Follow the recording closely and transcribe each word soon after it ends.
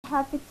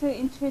happy to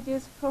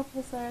introduce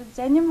Professor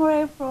Jenny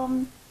Moray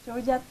from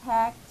Georgia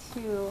Tech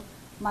to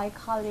my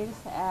colleagues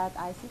at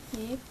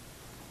ICT.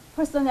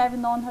 Personally, I've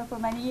known her for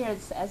many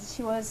years as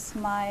she was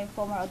my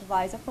former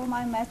advisor for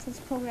my master's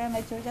program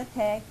at Georgia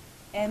Tech,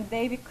 and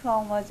David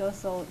Crum was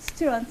also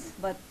student,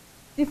 but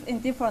in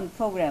different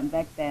program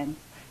back then.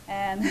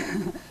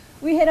 And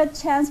we had a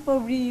chance for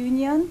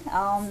reunion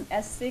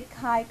at SIG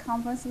High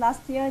conference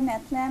last year in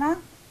Atlanta,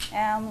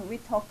 and we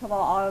talked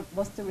about our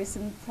most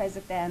recent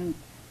project, and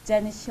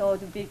Jenny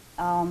showed a big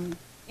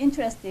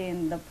interest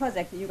in the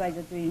project you guys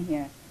are doing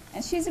here.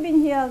 And she's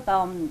been here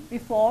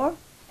before,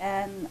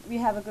 and we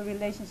have a good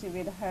relationship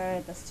with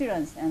her, the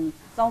students, and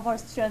some of our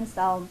students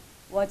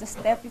was a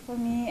step before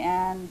me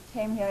and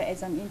came here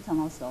as an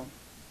intern also.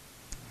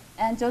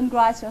 And John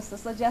Gratz also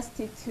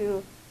suggested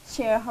to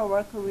share her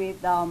work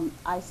with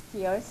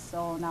ICTers,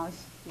 so now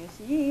here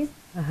she is.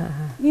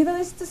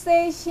 Needless to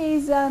say,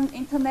 she's an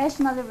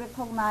internationally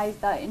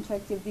recognized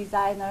interactive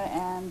designer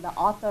and the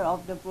author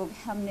of the book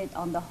Hamlet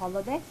on the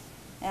Holodeck,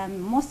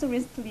 and most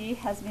recently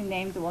has been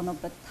named one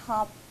of the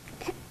top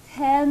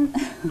 10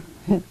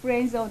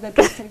 brains of the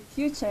digital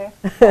future,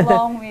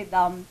 along with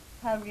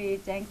Harry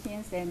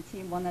Jenkins and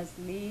Tim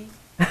Berners-Lee,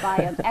 by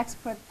an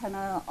expert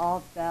panel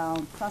of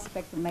the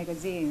Prospect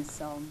magazine.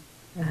 So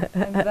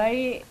I'm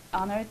very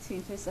honored to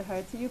introduce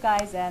her to you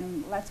guys,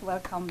 and let's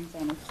welcome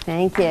Jenny.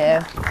 Thank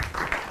you.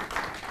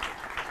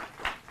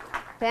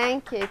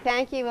 Thank you.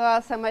 Thank you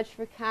all so much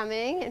for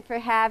coming and for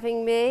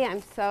having me.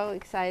 I'm so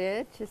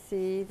excited to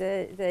see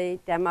the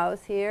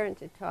demos here and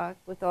to talk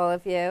with all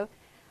of you.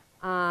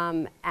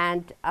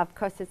 And of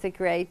course, it's a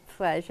great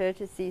pleasure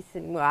to see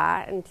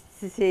Sinwa and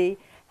to see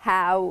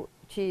how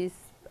she's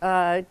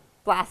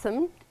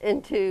blossomed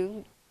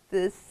into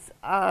this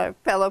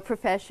fellow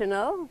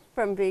professional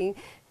from being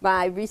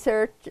my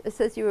research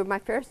assistant. You were my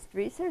first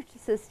research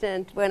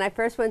assistant when I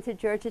first went to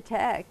Georgia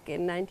Tech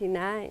in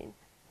 '99,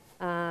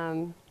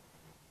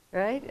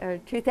 right? Or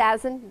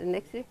 2000, the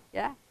next year?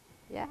 Yeah,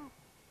 yeah.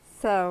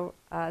 So,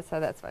 so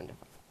that's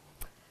wonderful.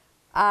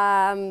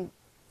 I'm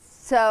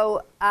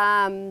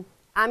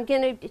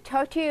going to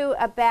talk to you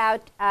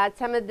about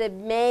some of the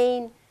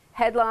main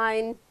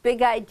headline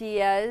big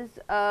ideas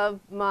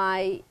of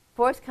my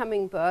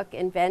forthcoming book,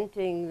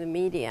 Inventing the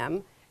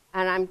Medium,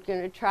 and I'm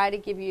going to try to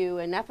give you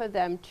enough of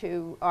them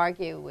to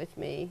argue with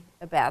me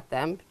about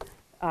them.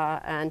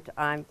 And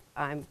I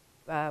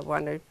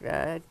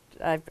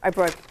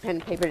brought pen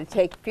and paper to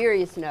take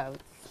furious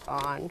notes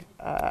on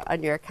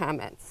your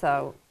comments.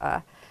 So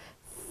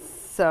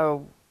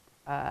so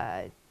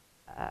I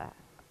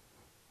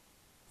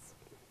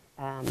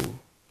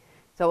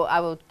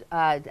will.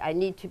 I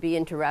need to be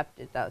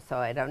interrupted though, so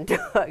I don't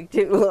talk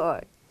too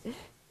long,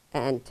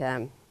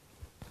 and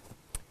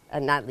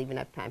not leave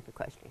enough time for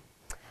questioning.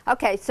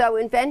 Okay, so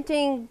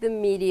inventing the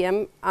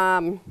medium.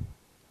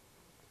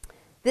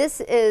 This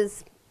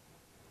is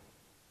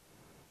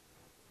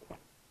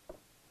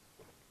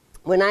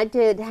when I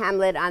did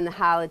Hamlet on the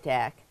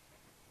Holodeck.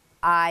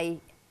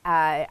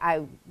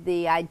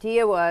 The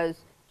idea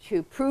was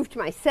to prove to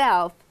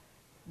myself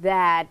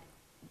that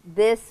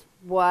this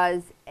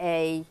was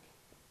an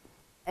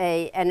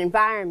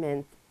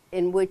environment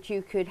in which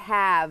you could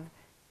have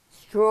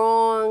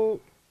strong,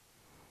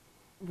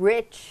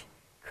 rich,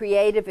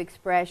 creative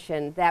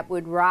expression that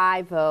would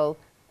rival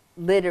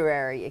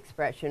literary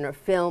expression or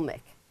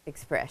filmic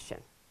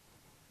expression.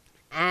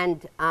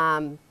 And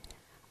in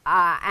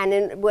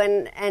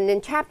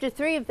chapter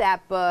 3 of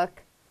that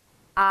book,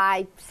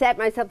 I set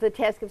myself the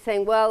task of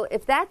saying, well,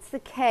 if that's the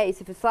case,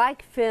 if it's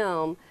like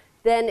film,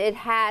 then it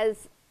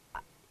has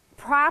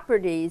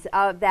properties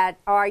that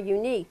are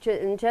unique.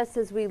 And just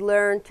as we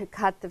learn to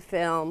cut the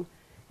film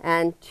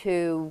and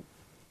to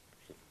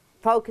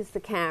focus the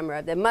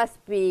camera, there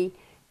must be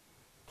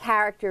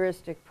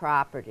characteristic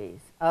properties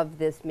of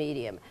this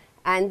medium.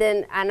 And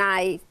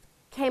I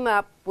came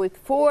up with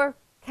 4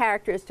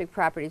 characteristic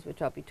properties,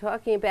 which I'll be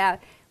talking about,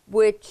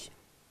 which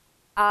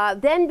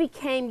then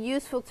became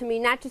useful to me,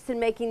 not just in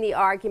making the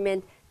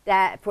argument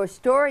that for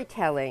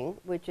storytelling,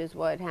 which is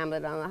what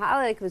Hamlet on the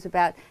Holodeck was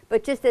about,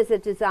 but just as a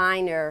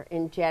designer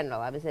in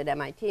general. I was at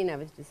MIT and I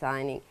was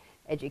designing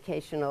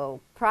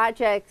educational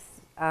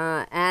projects,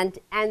 and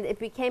it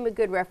became a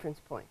good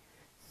reference point.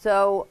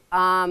 So,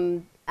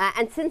 and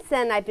since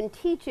then I've been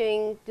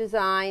teaching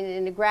design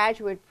in a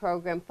graduate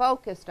program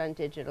focused on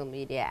digital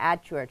media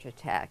at Georgia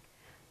Tech.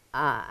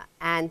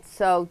 And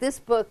so this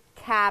book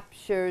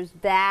captures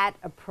that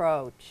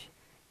approach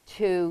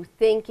to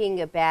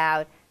thinking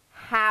about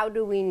how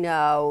do we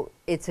know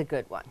it's a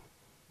good one.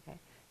 Okay.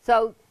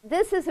 So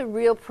this is a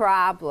real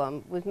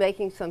problem with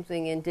making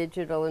something in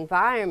digital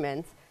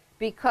environments,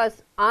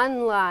 because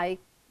unlike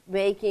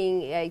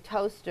making a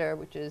toaster,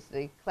 which is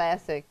the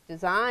classic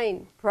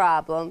design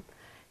problem,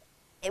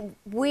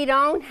 we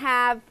don't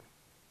have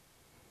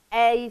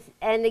an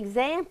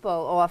example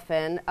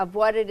often of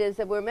what it is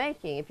that we're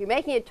making. If you're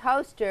making a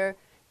toaster,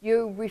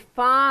 you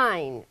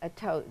refine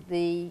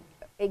the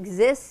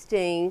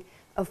existing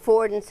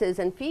affordances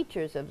and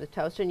features of the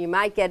toaster, and you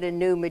might get a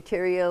new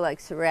material like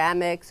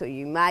ceramics, or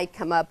you might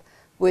come up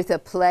with a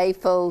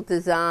playful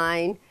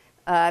design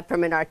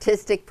from an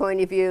artistic point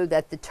of view,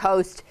 that the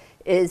toast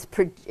is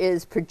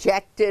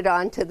projected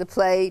onto the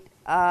plate.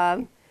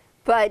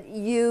 But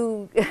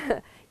you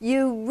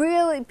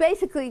really,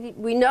 basically,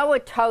 we know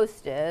what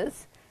toast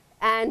is,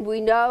 and we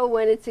know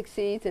when it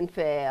succeeds and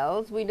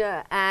fails. We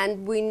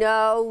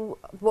know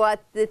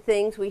what the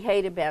things we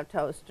hate about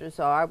toasters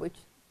are, which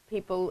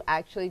people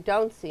actually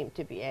don't seem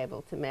to be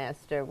able to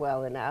master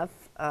well enough.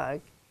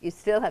 You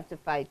still have to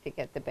fight to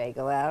get the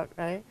bagel out,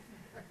 right?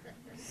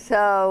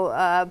 So,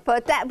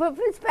 but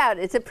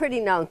it's a pretty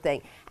known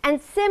thing. And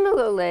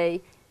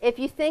similarly, if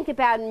you think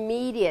about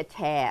media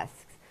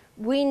tasks,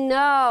 we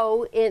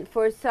know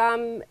for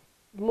some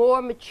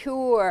more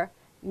mature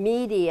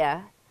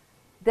media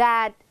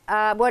that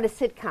what a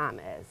sitcom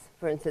is,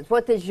 for instance,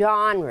 what the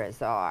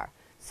genres are.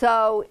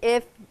 So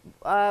if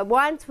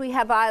once we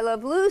have I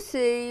Love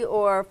Lucy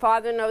or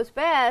Father Knows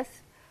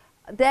Best,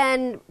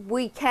 then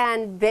we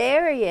can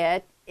vary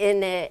it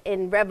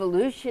in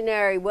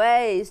revolutionary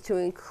ways to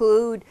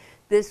include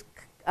this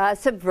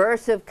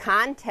subversive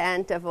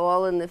content of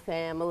All in the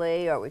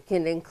Family, or we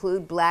can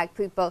include black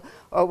people,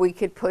 or we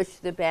could push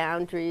the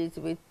boundaries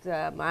with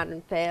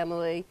Modern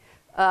Family.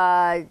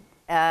 In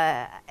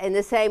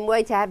the same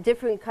way, to have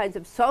different kinds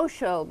of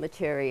social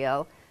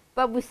material,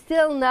 but we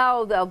still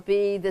know they'll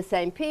be the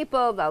same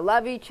people, they'll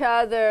love each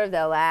other,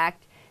 they'll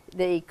act,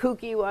 the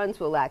kooky ones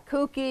will act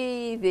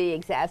kooky, the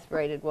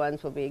exasperated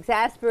ones will be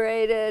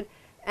exasperated,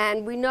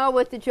 and we know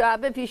what the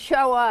job, if you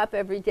show up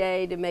every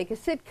day to make a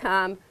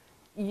sitcom,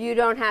 you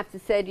don't have to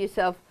say to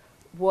yourself,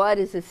 what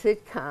is a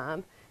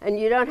sitcom? And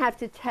you don't have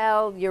to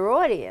tell your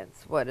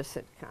audience what a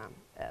sitcom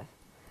is.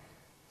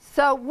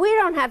 So we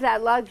don't have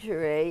that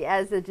luxury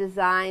as the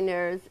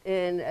designers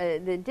in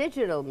the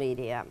digital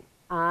medium,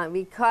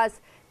 because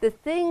the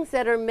things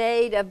that are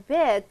made of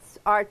bits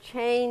are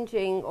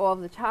changing all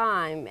the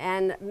time,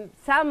 and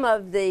some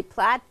of the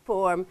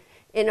platform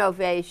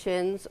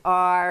innovations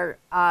are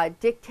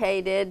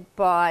dictated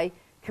by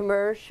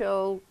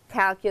commercial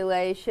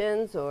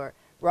calculations or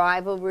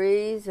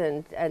rivalries,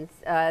 and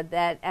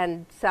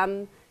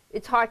some.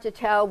 It's hard to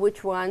tell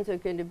which ones are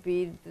going to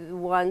be the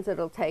ones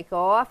that'll take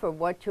off, or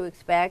what to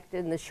expect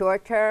in the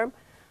short term.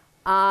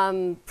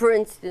 For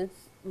instance,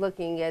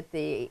 looking at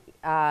the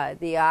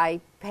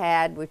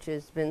iPad, which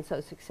has been so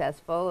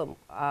successful,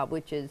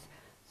 which is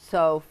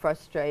so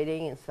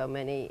frustrating in so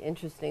many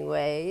interesting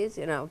ways.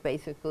 You know,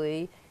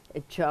 basically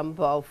a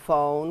jumbo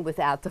phone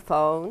without the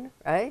phone,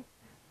 right?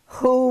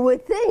 Who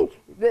would think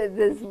that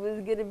this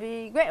was going to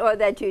be great, or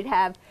that you'd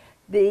have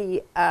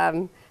the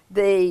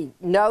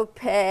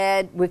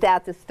notepad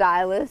without the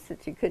stylus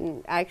that you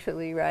couldn't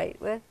actually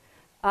write with.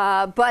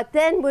 But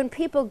then when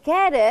people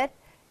get it,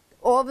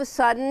 all of a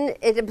sudden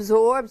it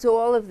absorbs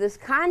all of this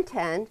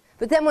content.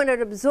 But then when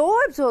it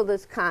absorbs all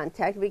this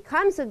content,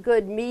 becomes a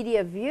good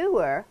media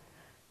viewer,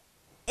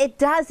 it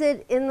does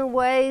it in the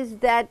ways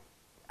that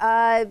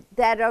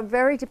that are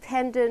very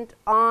dependent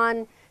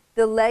on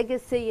the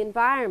legacy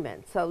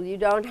environment. So you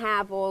don't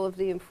have all of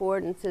the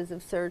affordances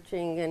of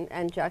searching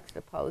and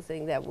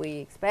juxtaposing that we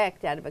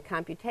expect out of a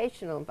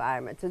computational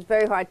environment. So it's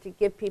very hard to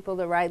give people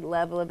the right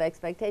level of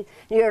expectation.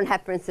 You don't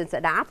have, for instance,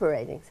 an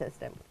operating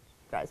system,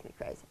 which drives me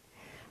crazy.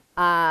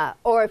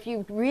 Or if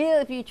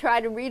you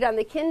try to read on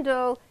the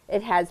Kindle,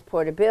 it has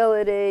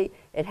portability,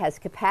 it has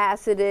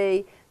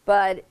capacity,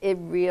 but it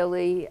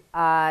really,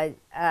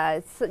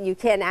 so you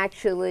can't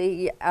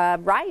actually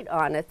write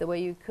on it the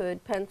way you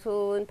could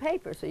pencil and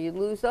paper, so you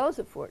lose those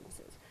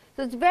affordances.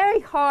 So it's very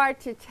hard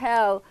to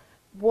tell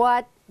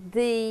what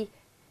the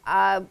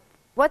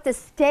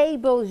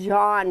stable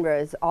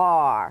genres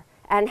are,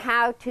 and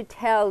how to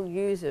tell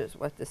users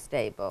what the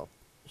stable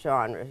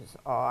genres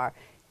are.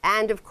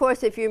 And of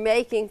course, if you're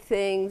making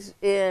things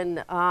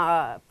in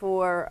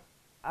for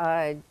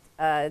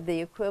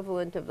the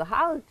equivalent of the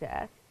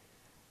holodeck,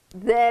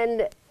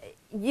 then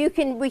we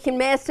can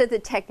master the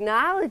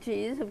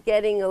technologies of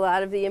getting a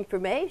lot of the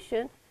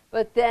information,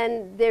 but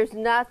then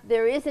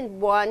there isn't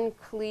one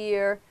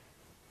clear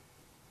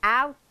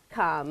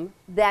outcome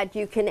that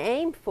you can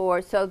aim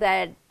for, so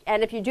that,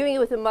 and if you're doing it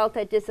with a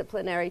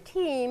multidisciplinary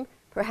team,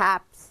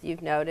 perhaps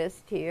you've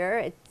noticed here,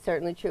 it's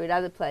certainly true in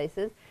other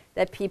places,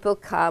 that people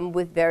come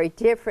with very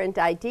different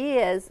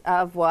ideas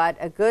of what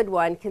a good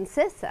one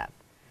consists of.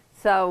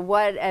 So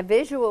what a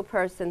visual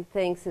person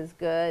thinks is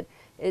good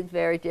is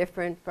very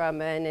different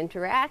from an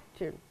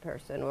interactive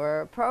person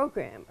or a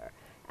programmer.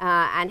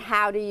 And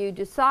how do you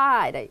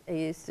decide? I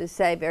used to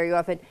say very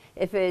often,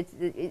 is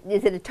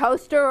it a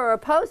toaster or a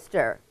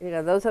poster? You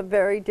know, those are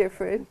very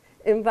different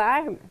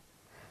environments.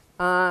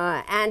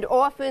 And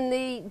often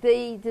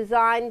the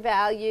design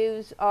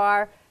values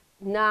are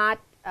not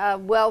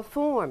well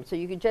formed. So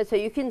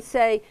you can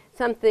say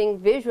something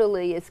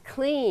visually is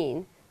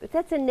clean, but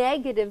that's a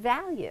negative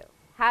value.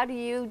 How do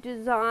you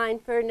design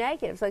for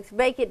negatives? Like,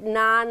 make it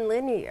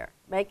non-linear,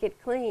 make it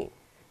clean.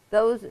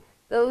 Those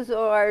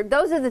are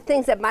the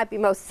things that might be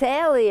most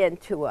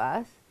salient to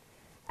us.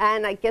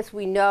 And I guess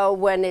we know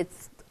when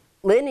it's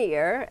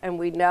linear and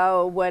we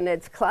know when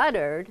it's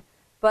cluttered,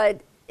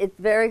 but it's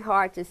very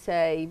hard to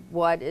say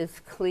what is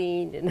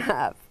clean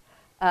enough.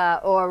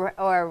 For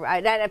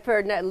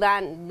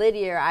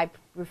non-linear, I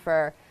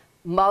prefer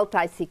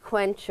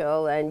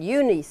multi-sequential and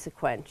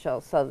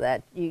unisequential, so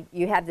that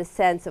you have the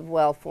sense of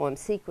well-formed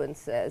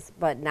sequences,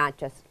 but not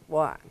just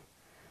one.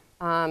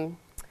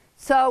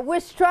 So we're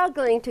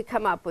struggling to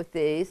come up with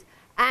these.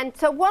 And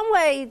so one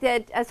way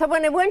that, so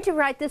when I went to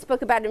write this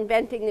book about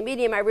inventing the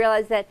medium, I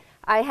realized that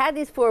I had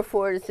these 4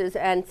 affordances,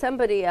 and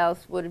somebody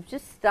else would have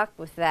just stuck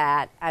with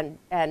that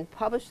and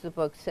published the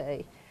book,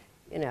 say,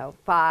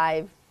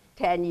 5,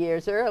 10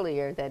 years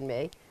earlier than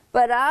me.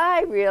 But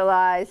I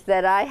realized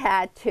that I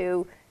had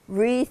to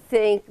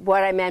rethink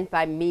what I meant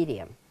by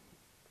medium,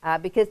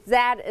 because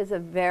that is a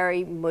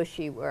very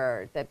mushy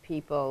word that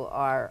people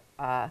are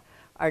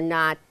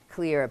not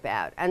clear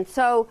about.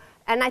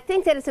 And I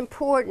think that it's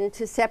important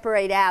to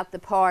separate out the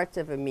parts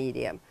of a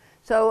medium.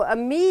 So a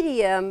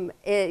medium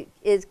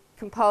is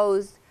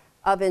composed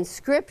of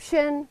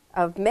inscription,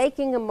 of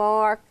making a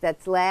mark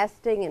that's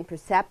lasting and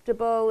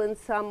perceptible in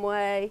some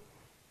way,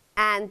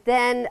 and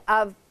then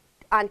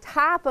on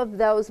top of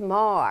those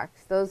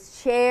marks,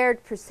 those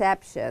shared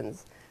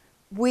perceptions,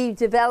 we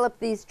develop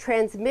these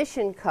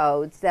transmission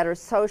codes that are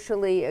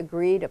socially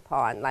agreed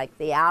upon, like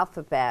the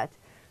alphabet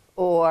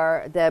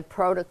or the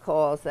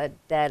protocols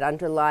that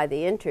underlie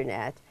the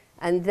internet,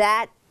 and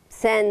that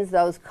sends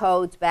those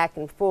codes back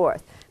and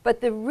forth.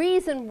 But the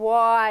reason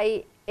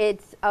why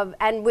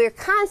and we're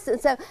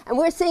constant, and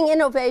we're seeing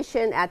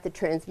innovation at the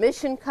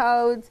transmission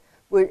codes,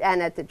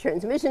 and at the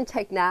transmission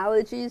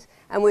technologies,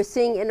 and we're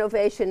seeing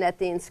innovation at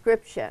the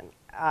inscription.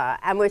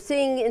 And we're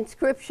seeing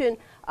inscription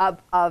by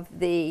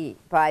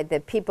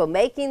the people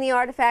making the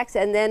artifacts,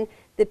 and then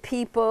the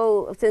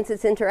people, since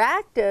it's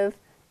interactive,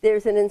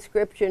 there's an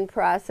inscription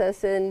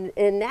process in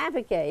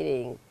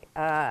navigating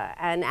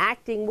and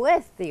acting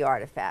with the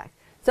artifact.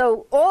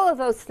 So all of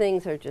those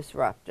things are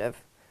disrupted.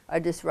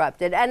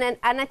 And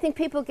I think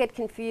people get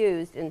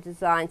confused in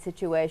design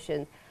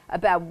situations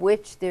about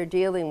which they're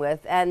dealing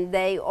with, and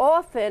they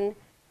often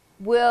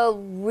will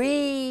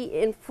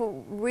reinscribe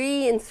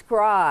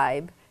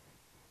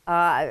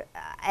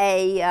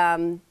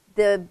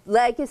the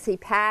legacy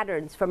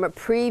patterns from a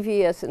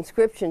previous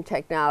inscription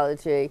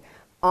technology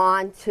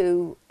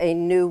onto a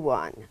new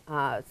one.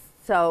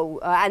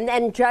 And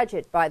then judge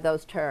it by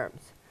those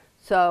terms.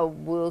 So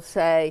we'll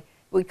say,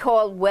 we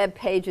call web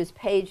pages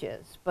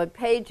pages, but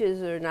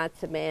pages are not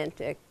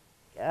semantic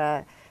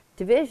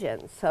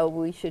divisions, so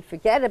we should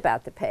forget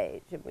about the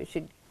page, and we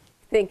should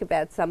think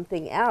about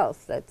something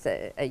else that's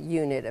a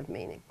unit of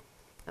meaning.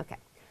 Okay,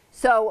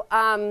 so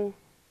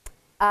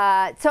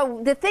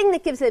so the thing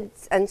that gives it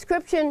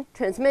inscription,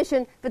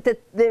 transmission, but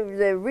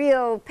the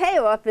real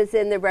payoff is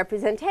in the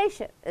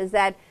representation, is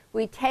that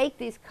we take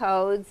these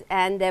codes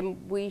and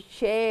then we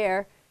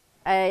share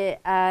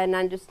an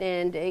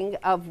understanding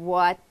of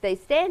what they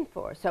stand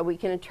for. So we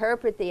can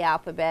interpret the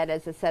alphabet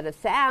as a set of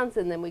sounds,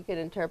 and then we can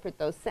interpret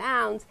those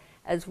sounds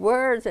as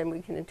words, and we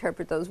can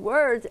interpret those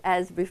words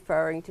as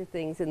referring to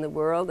things in the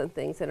world and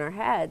things in our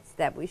heads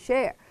that we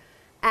share.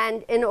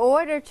 And in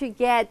order to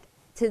get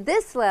to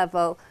this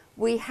level,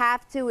 we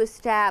have to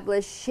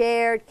establish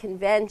shared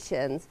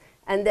conventions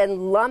and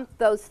then lump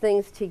those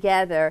things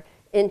together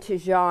into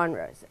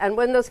genres. And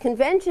when those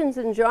conventions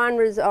and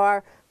genres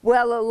are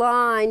well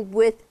aligned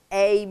with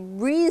a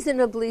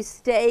reasonably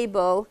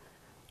stable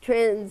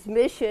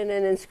transmission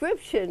and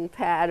inscription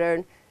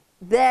pattern,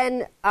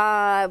 then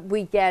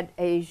we get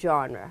a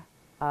genre,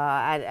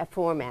 a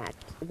format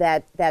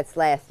that's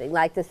lasting,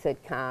 like the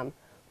sitcom,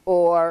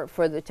 or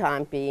for the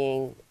time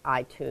being,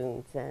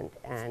 iTunes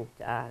and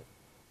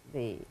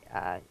the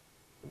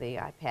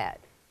iPad.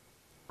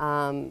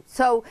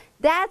 So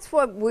that's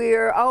what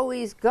we're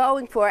always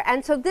going for.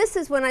 And so this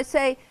is when I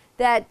say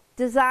that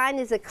design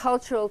is a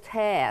cultural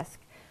task.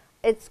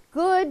 It's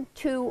good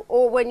to,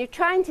 or when you're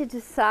trying to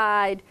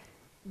decide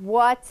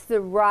what's the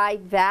right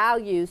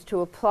values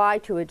to apply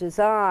to a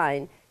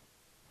design,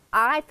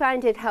 I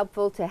find it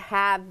helpful to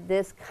have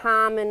this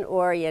common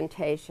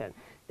orientation,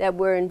 that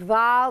we're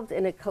involved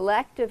in a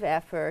collective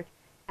effort,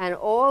 and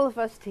all of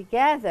us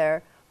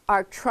together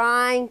are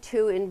trying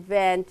to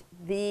invent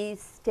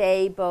these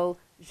stable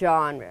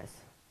genres,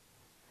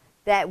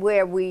 that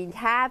where we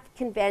have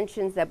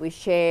conventions that we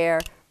share,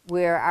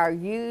 where our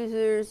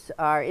users,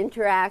 our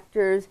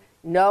interactors,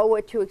 know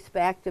what to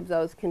expect of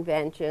those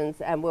conventions,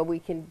 and where we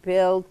can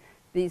build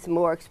these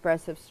more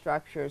expressive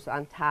structures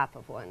on top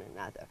of one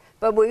another.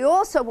 But we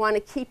also want to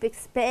keep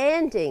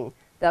expanding,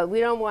 though we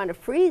don't want to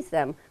freeze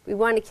them. We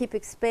want to keep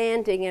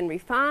expanding and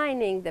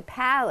refining the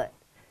palette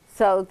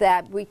so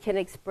that we can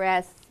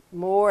express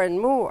more and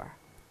more.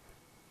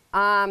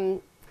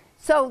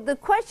 So the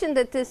question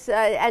that this,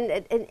 and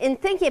in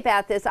thinking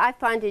about this, I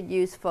find it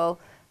useful.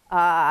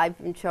 I've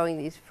been showing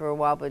these for a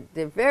while, but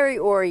they're very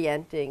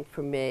orienting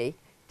for me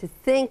to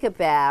think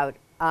about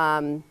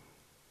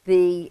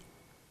the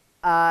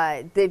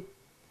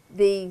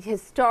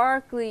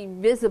historically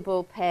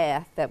visible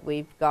path that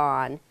we've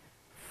gone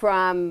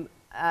from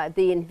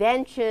the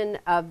invention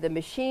of the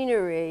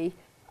machinery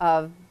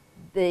of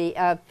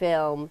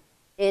film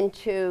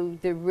into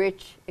the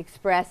rich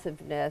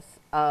expressiveness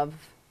of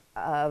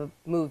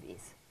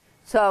movies.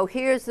 So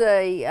here's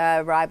the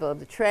arrival of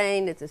the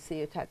train. It's a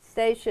Ciutat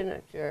station.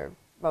 I'm sure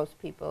most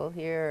people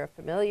here are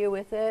familiar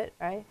with it,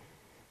 right?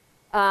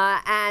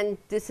 And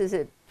this is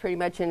it pretty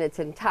much in its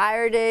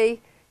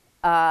entirety.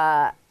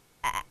 And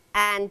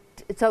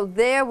so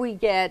there we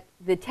get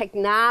the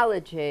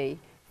technology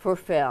for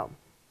film.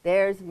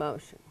 There's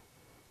motion.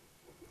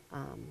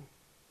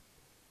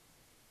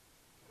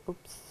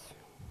 Oops.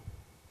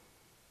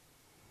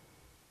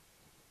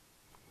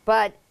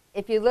 But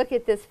if you look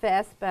at this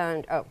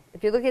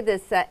if you look at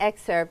this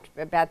excerpt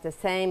about the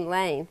same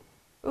length,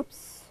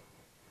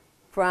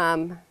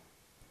 from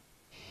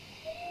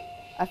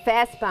a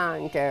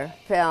Fassbinder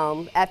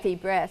film, Effie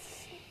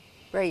Briest.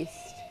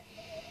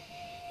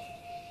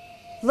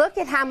 Look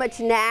at how much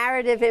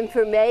narrative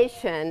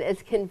information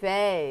is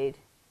conveyed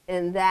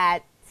in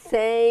that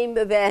same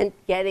event,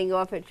 getting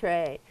off a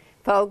train,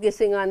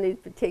 focusing on these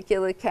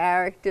particular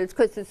characters,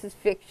 because this is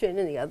fiction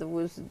and the other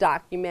was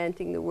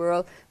documenting the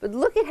world. But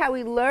look at how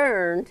we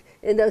learned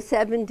in those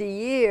 70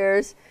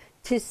 years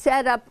to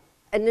set up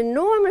an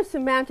enormous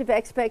amount of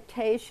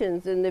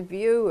expectations in the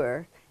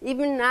viewer,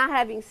 even not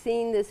having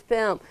seen this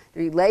film.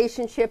 The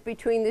relationship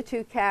between the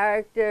two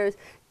characters,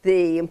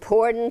 the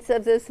importance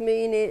of this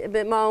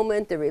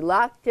moment, the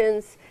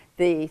reluctance,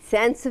 the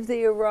sense of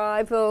the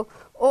arrival,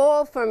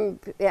 all from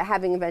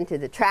having invented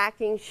the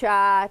tracking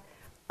shot,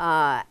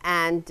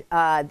 and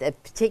the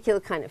particular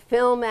kind of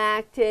film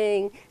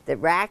acting, the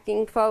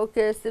racking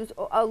focus. There's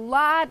a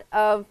lot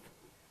of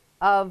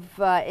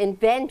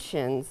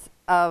inventions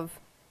of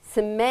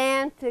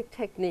semantic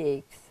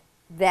techniques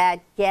that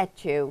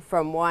get you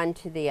from one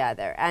to the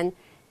other. And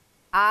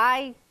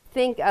I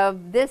think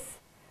of this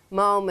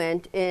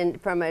moment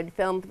from a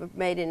film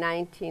made in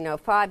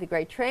 1905, The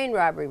Great Train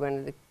Robbery, one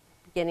of the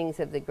beginnings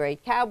of the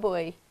great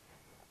cowboy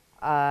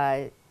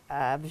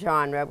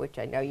genre, which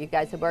I know you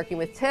guys are working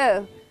with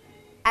too,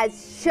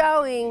 as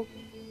showing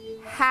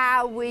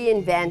how we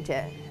invent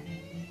it.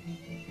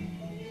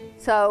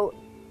 So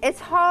it's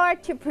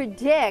hard to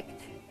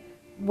predict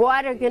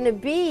what are going to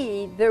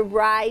be the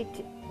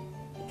right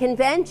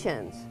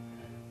conventions,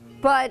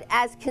 but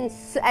as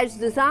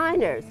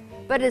designers,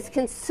 but as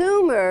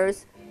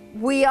consumers,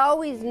 we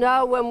always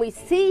know when we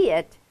see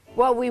it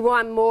what we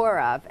want more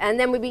of, and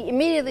then we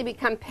immediately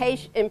become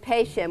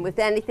impatient with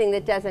anything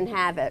that doesn't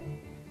have it.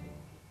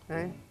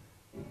 Right?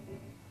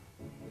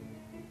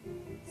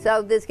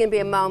 So there's going to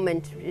be a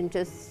moment in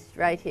just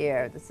right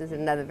here. This is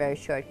another very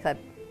short clip.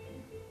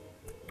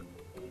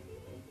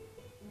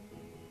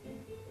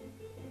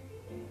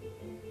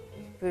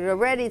 But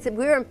already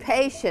we're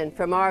impatient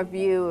from our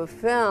view of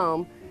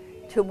film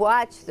to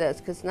watch this,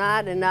 because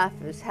not enough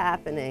is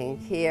happening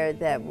here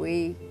that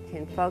we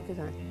can focus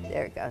on.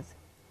 There it goes.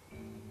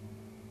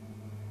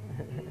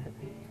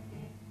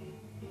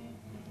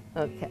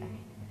 Okay.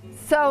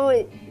 So,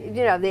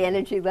 you know, the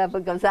energy level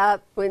goes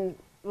up when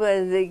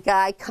the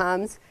guy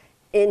comes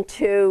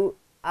into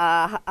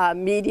a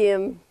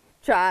medium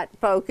shot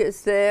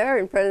focus there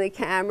in front of the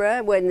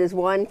camera, when there's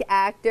one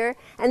actor.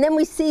 And then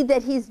we see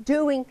that he's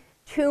doing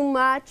too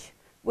much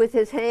with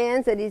his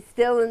hands, that he's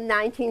still in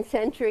 19th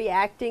century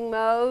acting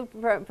mode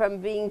from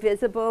being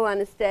visible on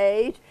a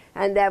stage,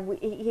 and that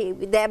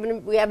we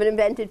haven't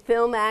invented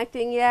film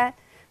acting yet.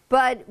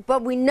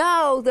 But we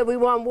know that we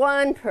want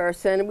one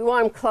person, and we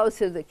want him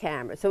closer to the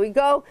camera. So we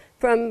go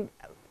from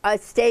a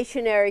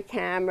stationary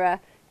camera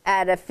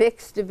at a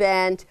fixed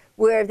event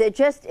where they're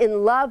just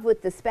in love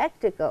with the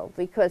spectacle,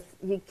 because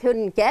he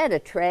couldn't get a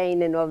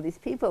train and all these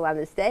people on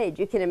the stage.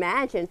 You can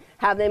imagine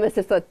how they must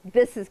have thought,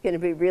 this is going to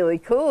be really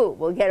cool.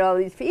 We'll get all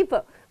these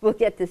people. We'll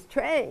get this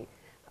train.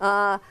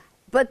 But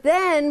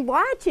then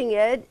watching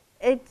it,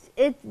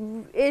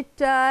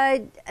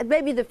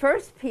 maybe the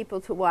first people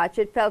to watch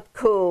it felt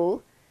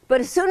cool. But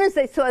as soon as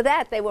they saw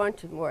that, they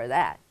wanted more of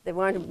that. They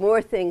wanted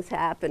more things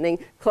happening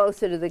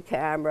closer to the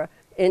camera,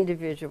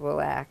 individual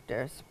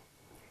actors,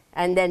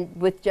 and then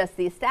with just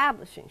the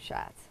establishing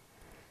shots.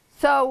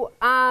 So,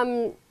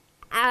 and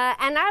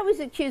I was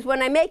accused,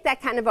 when I make that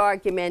kind of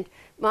argument,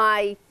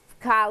 my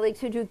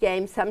colleagues who do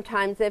games,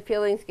 sometimes their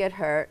feelings get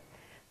hurt.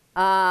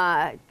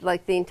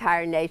 Like the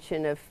entire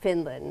nation of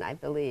Finland, I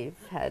believe,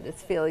 had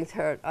its feelings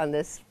hurt on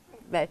this.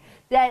 That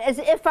as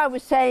if I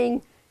was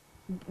saying,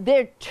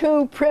 they're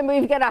too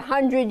primitive, we've got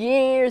 100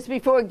 years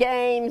before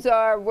games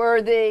are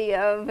worthy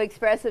of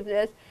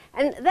expressiveness.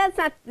 And that's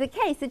not the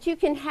case, that you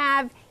can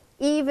have,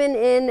 even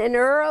in an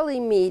early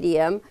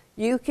medium,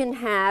 you can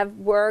have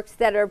works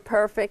that are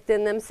perfect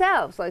in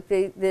themselves, like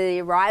the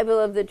arrival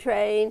of the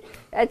train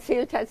at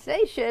Ciutat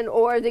Station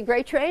or the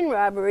Great Train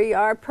Robbery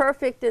are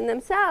perfect in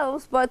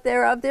themselves, but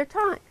they're of their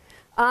time.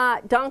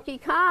 Donkey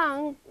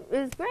Kong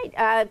is great.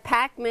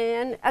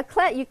 Pac-Man,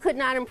 you could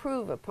not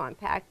improve upon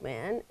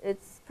Pac-Man.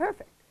 It's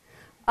perfect.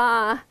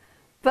 But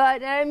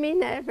I mean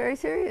that very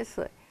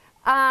seriously.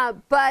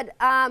 And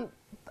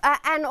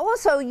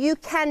also, you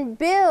can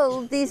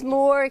build these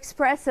more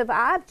expressive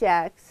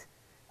objects,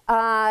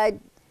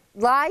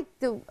 like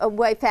the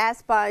way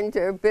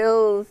Fassbinder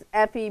builds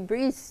Effie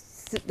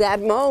Briest's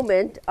that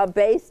moment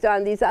based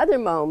on these other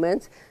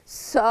moments.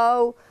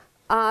 So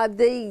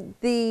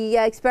the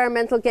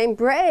experimental game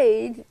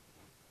Braid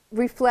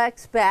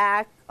reflects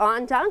back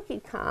on Donkey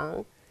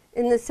Kong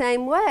in the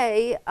same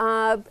way,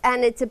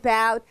 and it's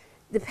about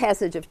the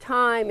passage of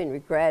time and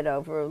regret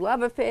over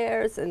love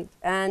affairs, and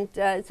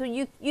so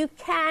you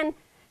can,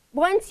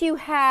 once you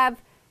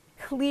have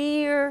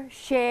clear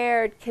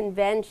shared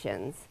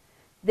conventions,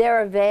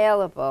 they're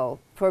available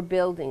for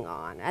building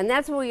on. And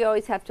that's what we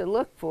always have to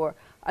look for,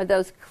 are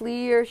those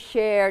clear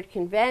shared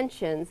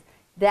conventions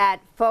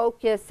that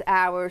focus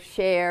our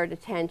shared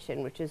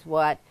attention, which is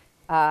what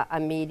a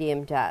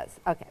medium does.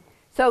 Okay,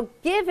 so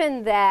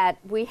given that,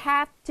 we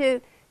have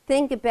to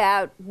think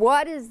about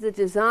what is the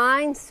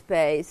design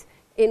space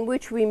in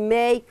which we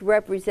make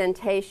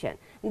representation.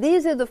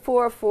 These are the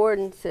four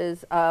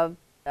affordances of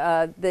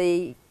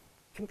the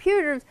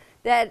computers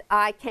that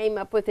I came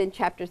up with in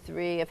Chapter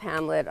 3 of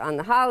Hamlet on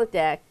the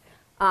holodeck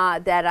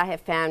that I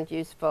have found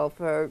useful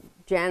for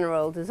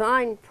general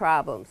design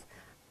problems.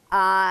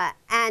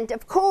 And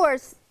of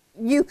course,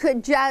 you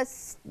could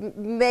just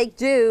make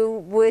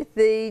do with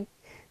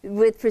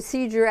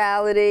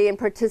procedurality and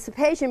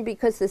participation,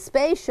 because the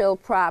spatial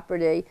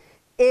property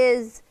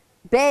is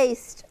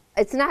based,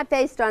 it's not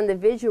based on the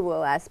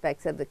visual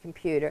aspects of the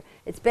computer.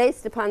 It's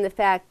based upon the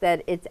fact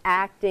that it's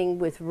acting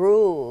with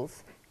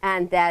rules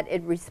and that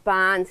it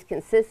responds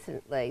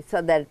consistently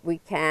so that we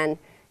can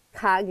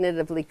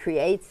cognitively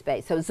create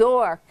space. So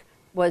Zork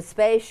was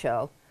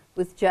spatial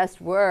with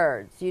just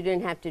words. You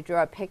didn't have to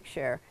draw a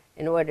picture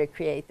in order to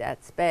create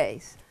that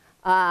space.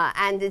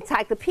 And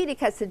encyclopedic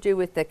has to do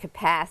with the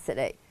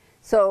capacity.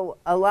 So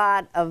a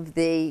lot of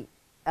the,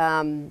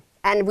 and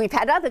we've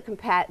had other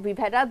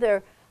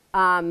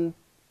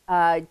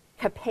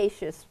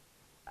capacious,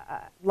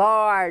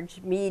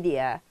 large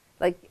media,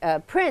 like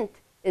print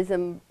is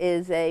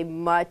a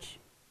much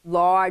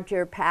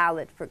larger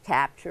palette for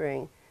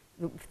capturing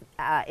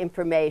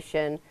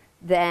information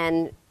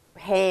than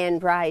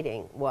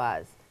handwriting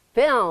was.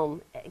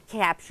 Film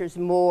captures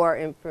more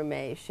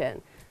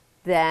information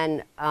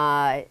than,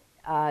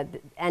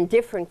 and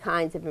different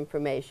kinds of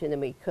information than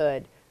we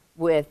could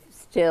with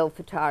still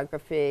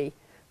photography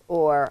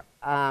or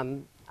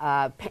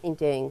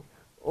painting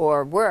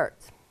or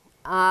words.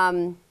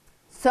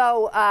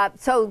 So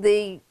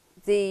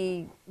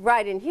the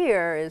right in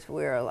here is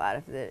where a lot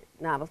of the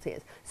novelty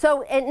is.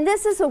 So, and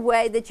this is a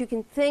way that you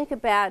can think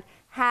about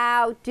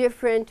how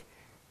different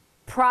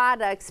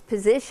products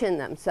position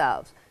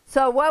themselves.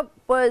 So what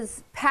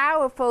was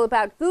powerful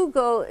about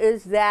Google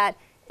is that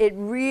it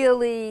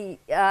really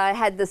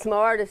had the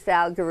smartest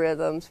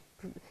algorithms,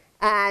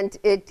 and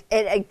it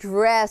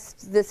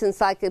addressed this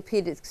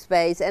encyclopedic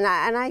space. And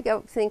I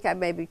think I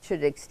maybe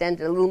should extend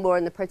it a little more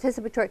in the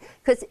participatory,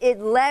 because it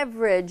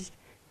leveraged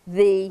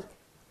the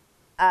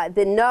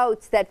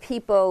notes that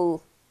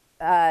people,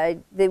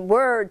 the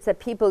words that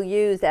people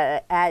use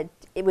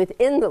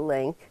within the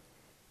link,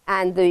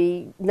 and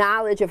the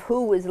knowledge of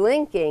who was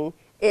linking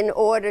in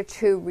order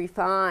to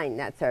refine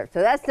that search.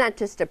 So that's not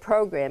just a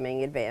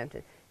programming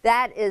advantage.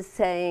 That is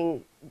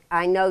saying,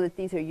 I know that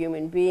these are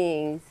human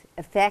beings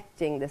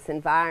affecting this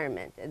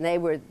environment, and they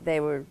were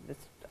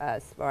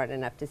smart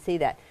enough to see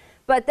that.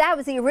 But that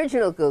was the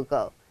original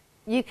Google.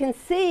 You can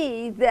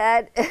see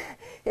that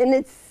in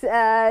its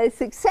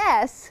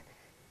success,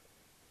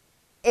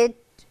 it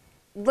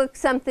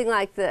looks something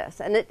like this.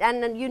 And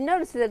then you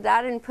notice that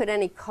I didn't put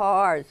any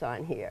cars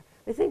on here.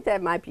 I think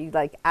that might be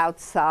like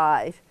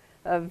outside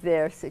of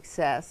their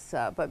success,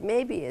 but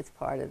maybe it's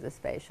part of the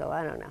spatial,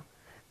 I don't know.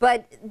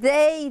 But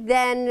they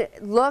then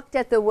looked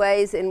at the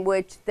ways in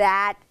which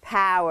that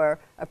power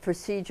of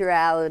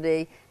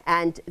procedurality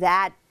and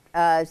that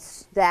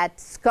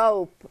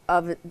scope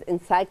of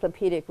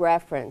encyclopedic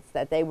reference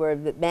that they were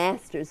the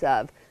masters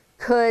of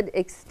could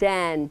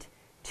extend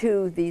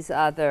to these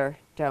other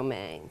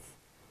domains.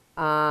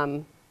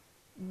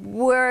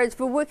 Whereas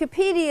for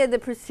Wikipedia, the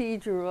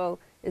procedural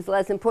is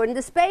less important.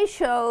 The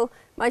spatial,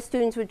 my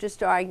students were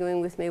just arguing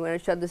with me when I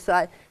showed the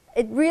slide.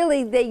 It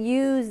really, they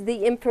use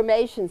the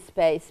information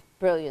space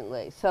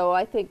brilliantly. So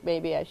I think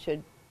maybe I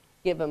should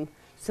give them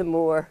some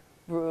more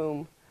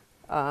room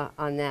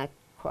on that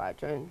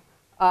quadrant.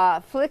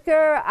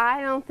 Flickr,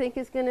 I don't think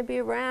is going to be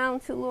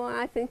around too long.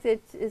 I think that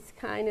it's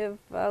kind of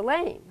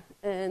lame,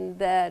 and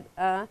that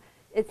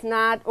it's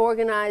not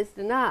organized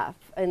enough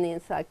in the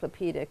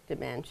encyclopedic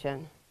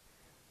dimension.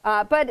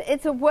 But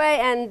it's a way,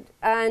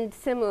 and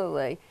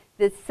similarly,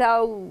 that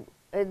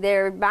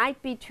there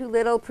might be too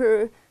little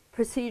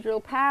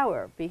procedural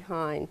power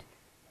behind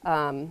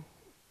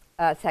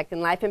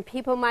Second Life, and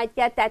people might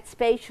get that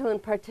spatial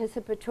and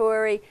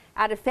participatory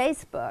out of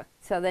Facebook,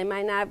 so they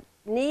might not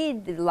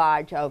need the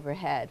large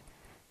overhead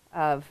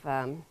of.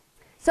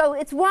 So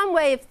it's one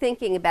way of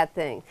thinking about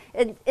things.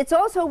 It's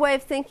also a way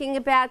of thinking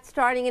about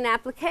starting an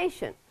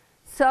application.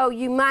 So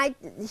you might,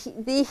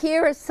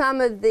 here are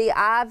some of the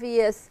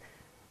obvious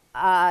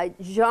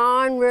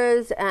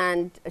genres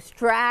and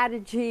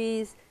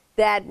strategies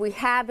that we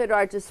have at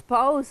our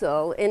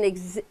disposal in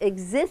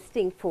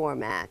existing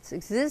formats,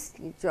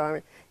 existing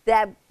genres,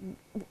 that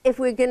if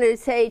we're going to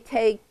say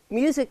take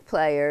music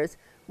players,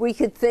 we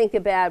could think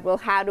about, well,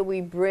 how do we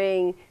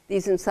bring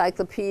these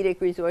encyclopedic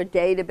resort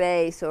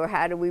database, or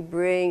how do we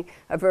bring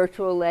a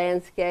virtual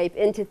landscape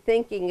into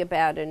thinking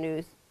about a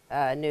new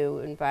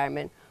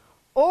environment?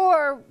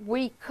 Or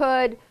we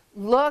could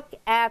look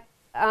at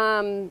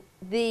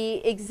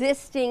the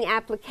existing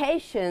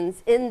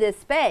applications in this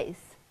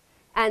space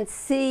and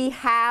see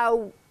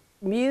how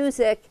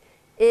music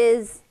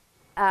is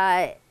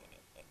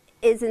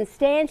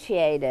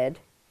instantiated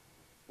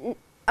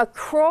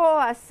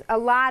across a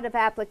lot of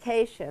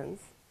applications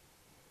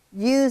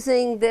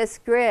using this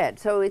grid.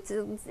 So it's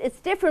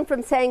different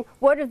from saying,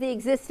 what are the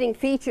existing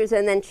features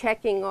and then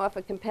checking off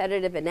a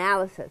competitive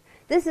analysis.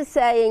 This is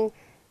saying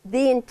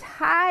the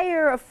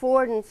entire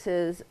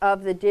affordances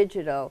of the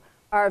digital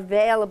are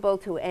available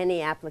to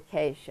any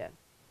application.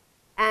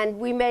 And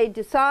we may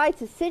decide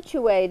to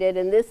situate it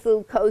in this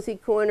little cozy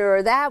corner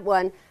or that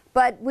one,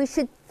 but we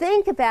should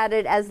think about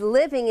it as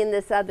living in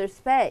this other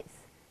space.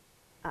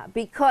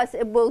 Because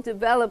it will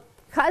develop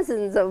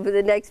cousins over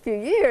the next few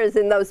years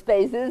in those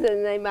spaces,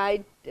 and they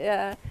might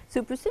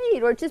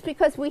supersede, or just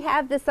because we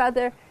have this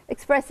other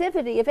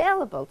expressivity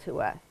available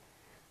to us.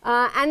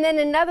 And then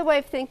another way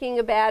of thinking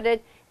about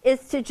it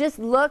is to just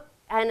look,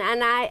 and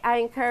I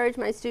encourage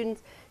my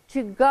students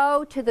to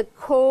go to the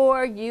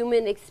core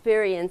human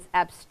experience,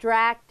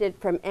 abstracted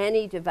from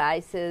any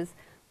devices,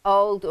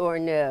 old or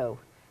new,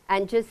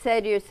 and just say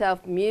to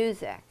yourself,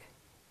 music.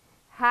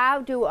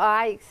 How do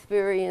I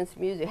experience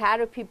music? How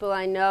do people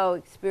I know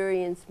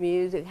experience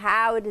music?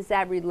 How does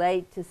that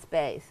relate to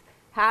space?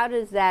 How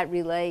does that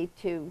relate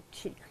to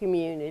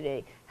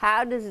community?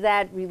 How does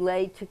that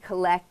relate to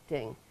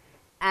collecting?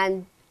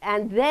 And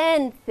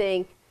then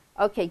think,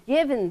 okay,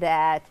 given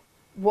that,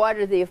 what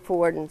are the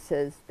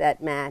affordances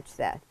that match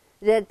that?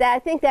 I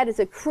think that is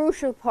a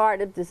crucial part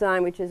of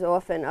design, which is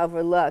often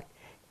overlooked,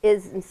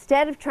 is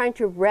instead of trying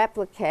to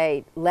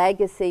replicate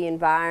legacy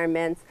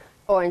environments,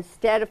 or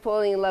instead of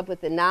falling in love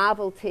with the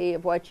novelty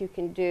of what you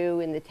can do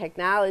in the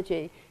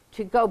technology,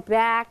 to go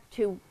back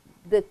to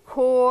the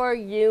core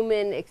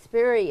human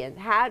experience,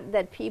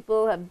 that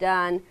people have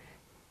done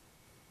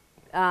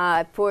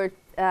for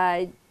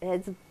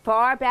as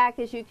far back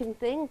as you can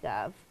think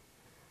of,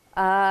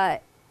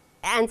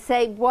 and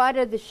say, what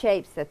are the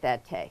shapes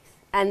that takes?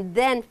 And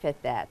then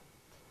fit that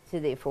to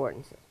the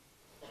affordances.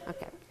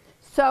 Okay.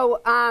 So,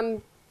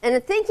 and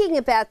in thinking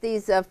about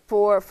these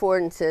 4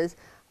 affordances,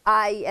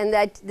 I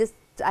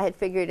had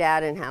figured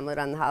out in Hamlet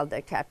on the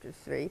holodeck, chapter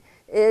 3,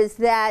 is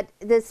that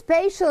the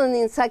spatial and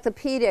the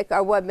encyclopedic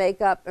are what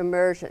make up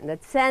immersion.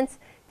 That sense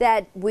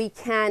that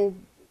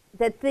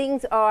that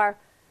things are,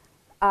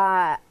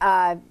 have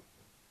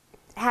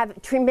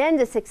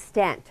tremendous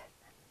extent.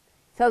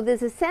 So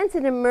there's a sense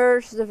in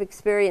immersive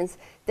experience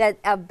that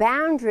of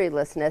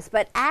boundarylessness,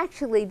 but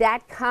actually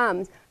that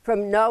comes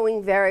from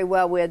knowing very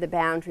well where the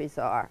boundaries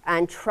are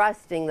and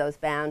trusting those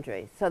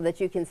boundaries so that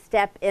you can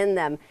step in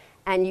them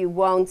and you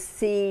won't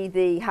see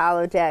the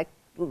holodeck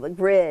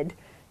grid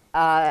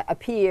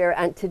appear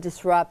and to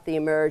disrupt the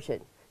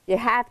immersion. You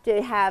have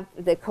to have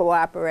the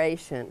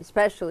cooperation,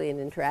 especially in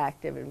an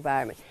interactive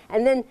environment.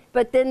 And then,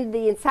 but then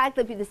the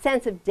encyclopedia, the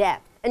sense of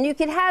depth. And you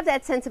can have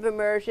that sense of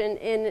immersion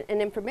in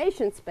an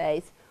information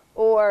space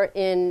or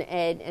in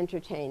an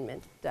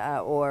entertainment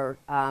or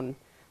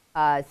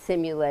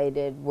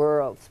simulated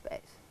world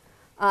space.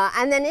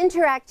 And then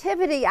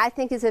interactivity, I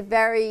think, is a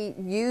very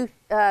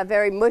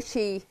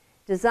mushy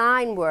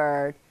design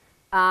word.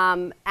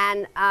 And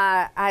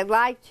I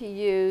like to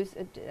use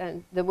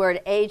the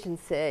word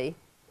agency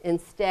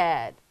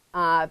instead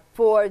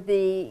for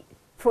good.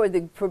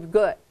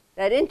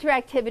 That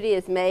interactivity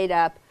is made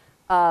up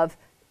of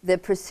the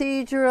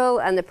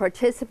procedural and the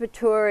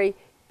participatory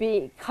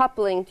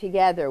coupling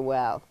together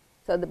well.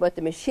 So that what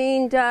the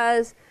machine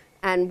does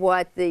and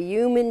what the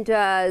human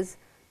does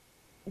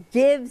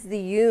gives the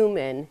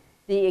human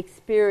the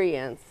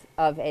experience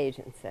of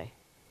agency.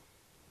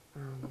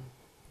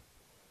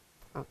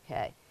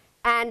 Okay.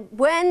 And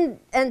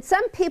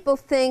some people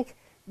think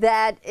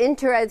that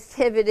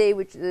interactivity,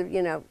 which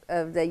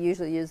they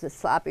usually use a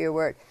sloppier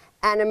word,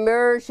 and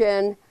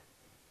immersion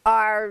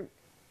are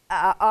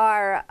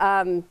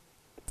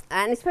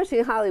and especially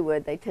in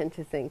Hollywood, they tend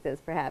to think this.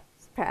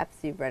 Perhaps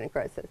you've run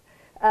across this,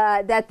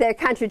 that they're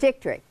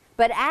contradictory.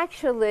 But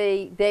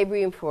actually, they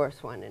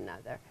reinforce one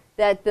another.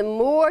 That the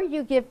more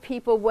you give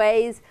people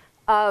ways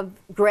of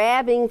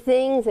grabbing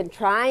things and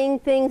trying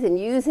things and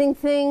using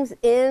things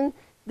in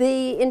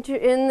the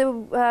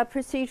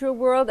procedural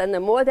world, and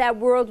the more that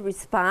world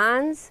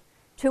responds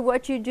to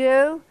what you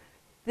do,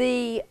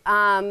 the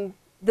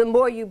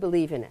more you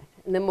believe in it,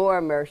 and the more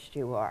immersed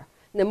you are.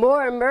 And the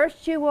more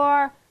immersed you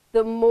are,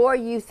 the more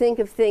you think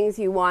of things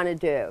you want to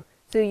do.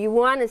 So you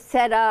want to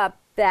set up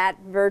that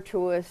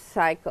virtuous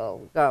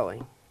cycle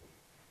going.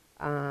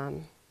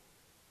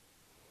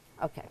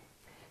 Okay.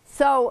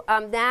 So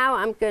now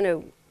I'm going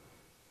to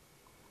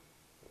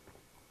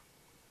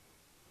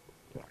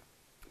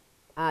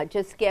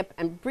just skip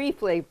and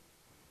briefly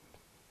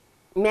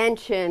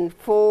mention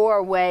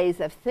 4 ways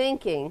of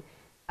thinking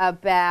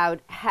about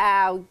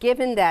how,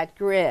 given that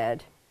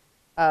grid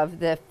of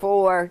the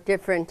 4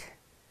 different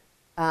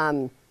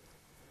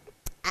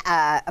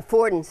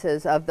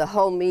affordances of the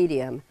whole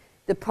medium,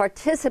 the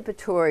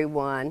participatory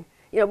one,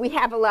 you know, we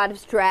have a lot of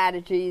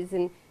strategies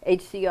in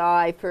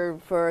HCI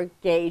for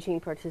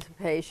gauging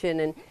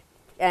participation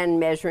and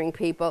measuring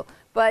people,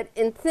 but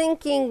in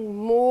thinking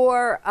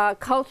more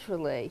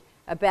culturally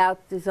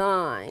about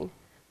design,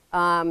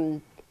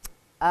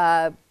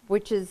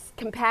 which is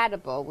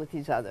compatible with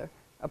these other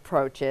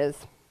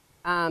approaches,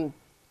 I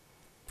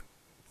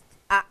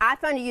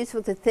find it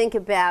useful to think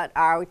about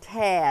our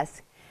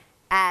task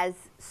as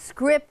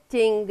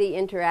scripting the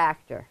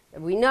interactor.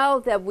 We know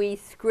that we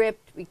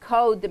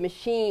code the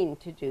machine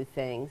to do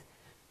things,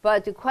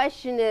 but the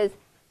question is,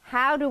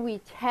 how do we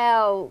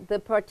tell the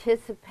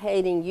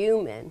participating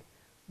human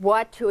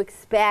what to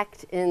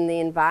expect in the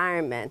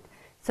environment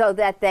so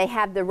that they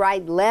have the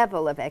right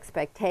level of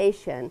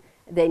expectation,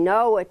 they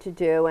know what to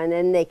do, and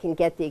then they can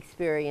get the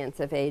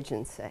experience of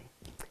agency.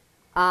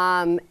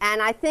 And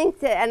I think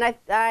that, and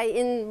I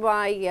in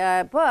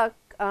my book,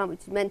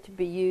 which is meant to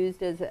be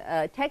used as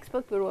a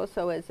textbook, but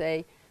also as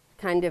a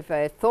kind of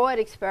a thought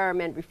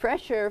experiment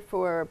refresher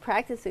for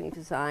practicing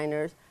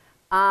designers,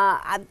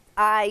 I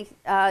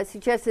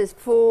suggest there's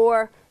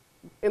 4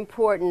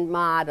 important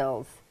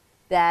models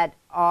that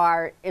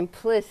are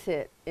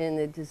implicit in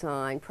the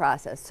design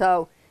process.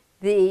 So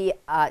the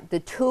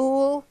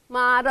tool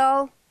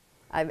model,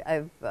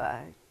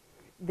 the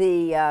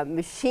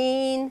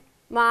machine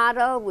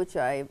model, which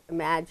I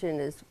imagine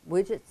is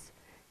widgets,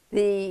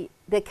 the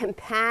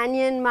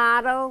companion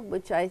model,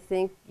 which I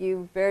think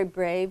you very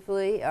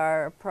bravely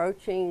are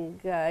approaching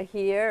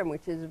here, and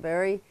which is a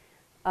very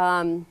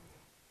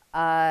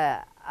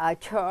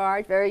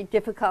charged, very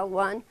difficult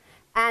one,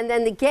 and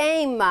then the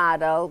game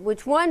model,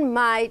 which one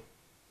might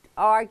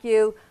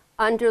argue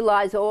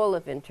underlies all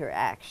of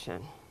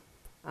interaction.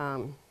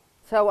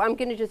 So I'm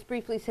going to just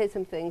briefly say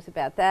some things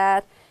about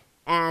that,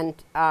 and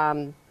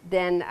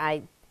then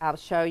I'll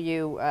show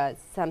you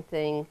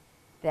something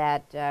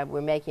that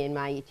we're making in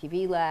my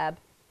ETV lab,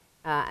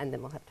 and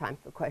then we'll have time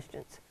for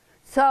questions.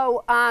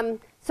 So,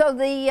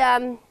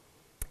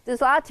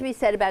 there's a lot to be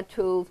said about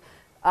tools,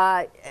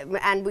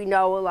 and we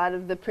know a lot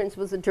of the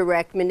principles of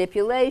direct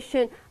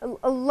manipulation,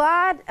 a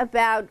lot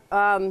about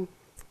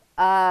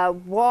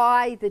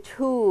why the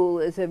tool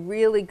is a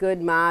really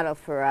good model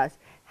for us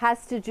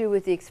has to do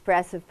with the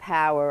expressive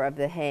power of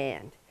the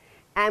hand.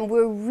 And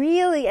we're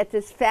really at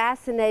this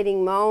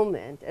fascinating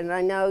moment, and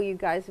I know you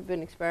guys have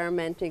been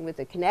experimenting with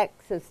the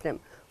Kinect system,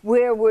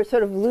 where we're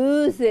sort of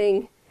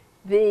losing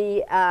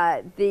the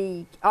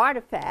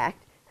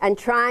artifact and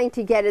trying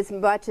to get as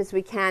much as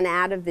we can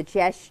out of the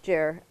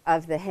gesture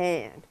of the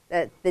hand.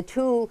 The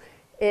tool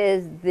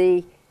is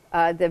the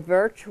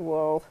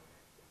virtual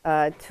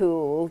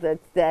tool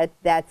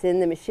that's in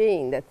the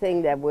machine, the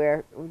thing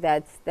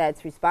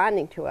that's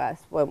responding to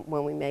us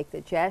when we make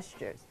the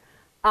gestures.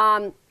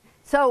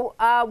 So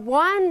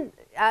one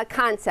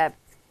concept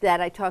that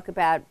I talk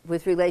about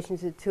with relation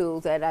to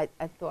tools that I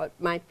thought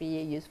might be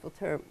a useful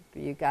term for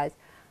you guys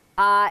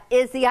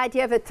is the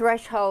idea of a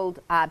threshold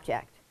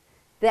object.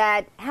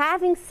 That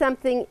having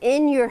something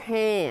in your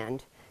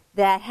hand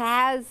that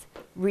has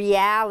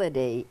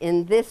reality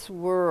in this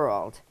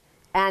world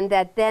and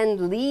that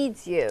then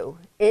leads you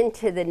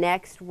into the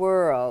next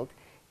world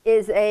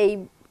is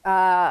a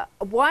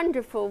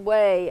wonderful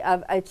way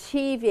of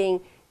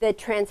achieving the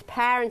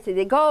transparency.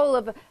 The goal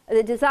of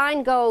the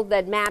design goal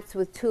that maps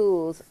with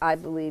tools, I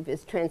believe,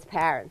 is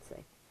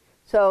transparency.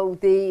 So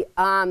to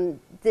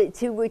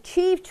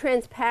achieve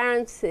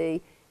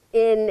transparency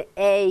in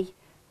an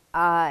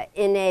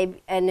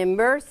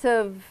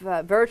immersive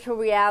virtual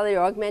reality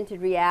or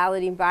augmented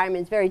reality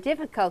environment is very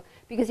difficult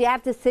because you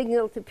have to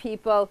signal to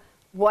people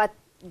what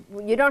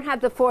you don't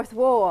have the fourth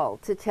wall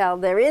to tell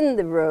they're in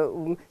the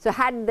room. So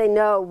how do they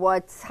know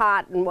what's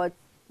hot and what's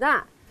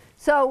not?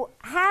 So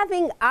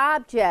having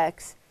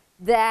objects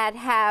that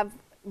have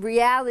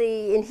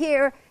reality in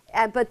here,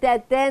 but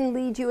that then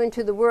lead you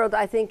into the world,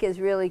 I think is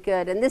really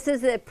good. And this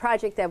is a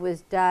project that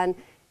was done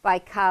by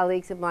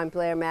colleagues of mine,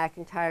 Blair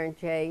McIntyre and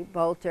Jay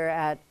Bolter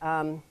at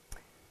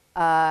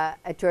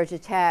Georgia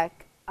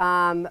Tech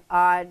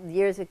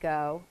years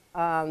ago.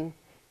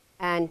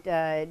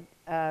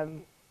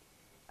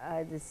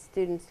 The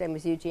student's name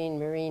was Eugene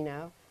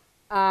Marino.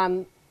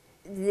 To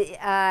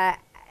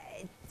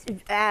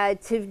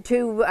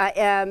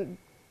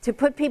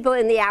put people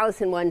in the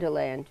Alice in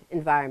Wonderland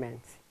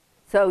environment.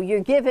 So you're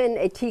given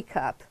a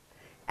teacup,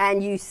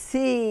 and you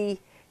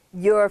see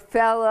your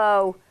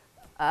fellow,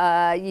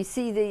 you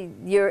see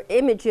your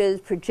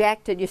images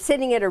projected. You're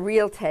sitting at a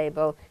real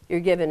table. You're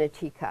given a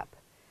teacup,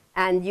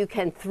 and you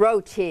can throw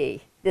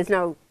tea. There's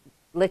no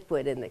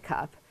liquid in the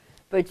cup,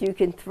 but you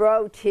can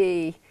throw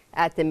tea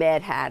at the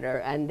Mad Hatter,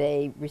 and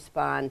they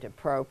respond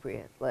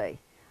appropriately.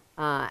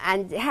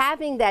 And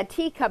having that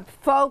teacup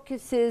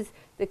focuses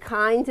the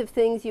kinds of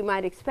things you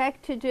might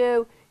expect to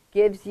do,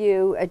 gives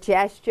you a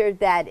gesture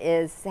that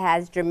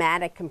has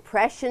dramatic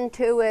compression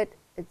to it,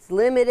 it's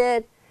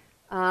limited,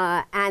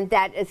 and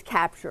that is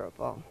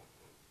capturable.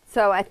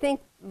 So I think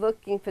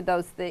looking for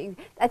those things,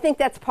 I think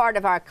that's part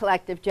of our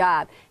collective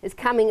job, is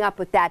coming up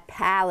with that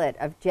palette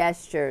of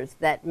gestures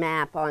that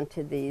map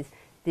onto these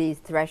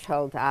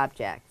threshold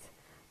objects.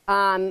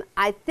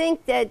 I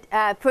think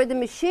that for the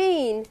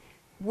machine,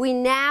 we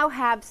now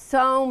have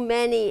so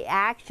many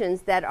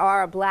actions that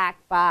are a black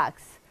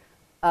box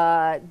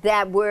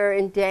that we're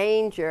in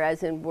danger,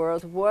 as in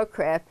World of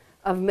Warcraft,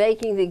 of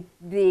making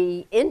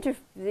the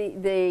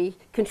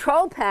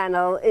control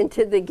panel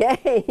into the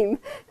game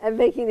and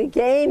making the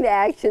game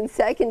action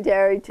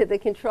secondary to the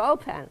control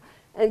panel.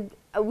 And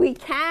we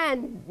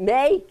can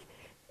make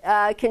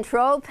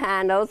control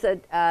panels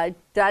at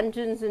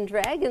Dungeons and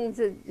Dragons,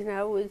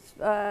 is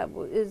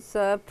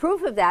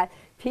proof of that.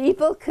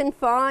 People can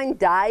find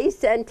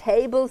dice and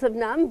tables of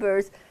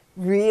numbers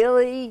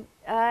really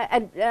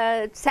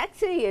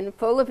sexy and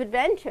full of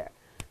adventure.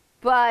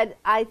 But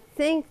I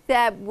think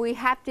that we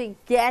have to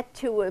get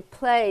to a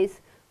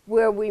place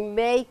where we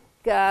make,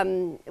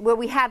 where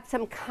we have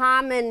some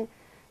common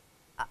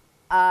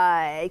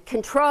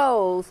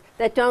controls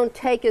that don't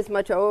take as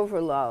much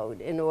overload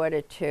in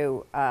order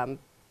to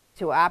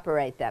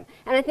operate them.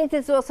 And I think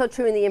this is also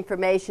true in the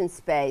information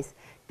space,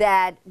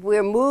 that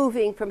we're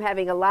moving from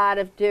having a lot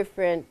of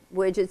different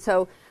widgets.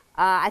 So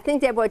I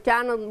think that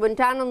when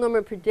Donald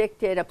Norman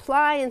predicted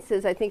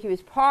appliances, I think he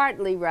was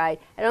partly right.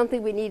 I don't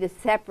think we need a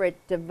separate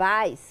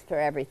device for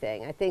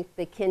everything. I think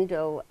the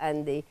Kindle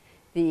and the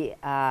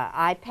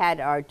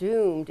iPad are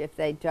doomed if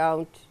they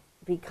don't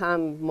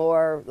become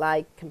more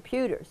like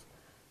computers.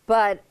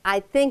 But I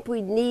think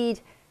we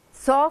need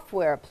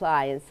software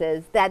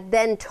appliances that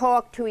then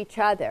talk to each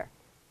other,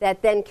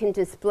 that then can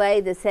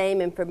display the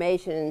same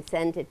information and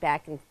send it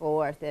back and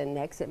forth in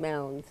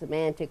XML and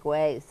semantic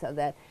ways so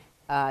that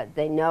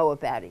they know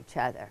about each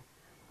other.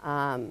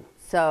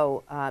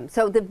 So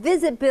the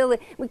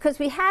visibility, because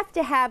we have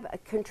to have a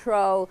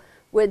control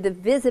where the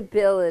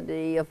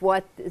visibility of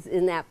what is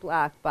in that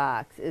black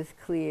box is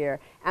clear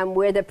and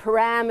where the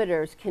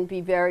parameters can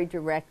be very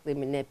directly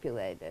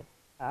manipulated.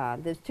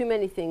 There's too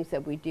many things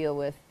that we deal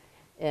with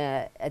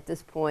at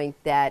this point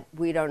that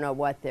we don't know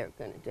what they're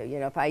going to do. You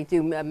know, if I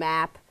do a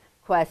map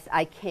quest,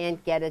 I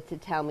can't get it to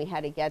tell me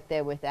how to get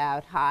there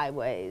without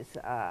highways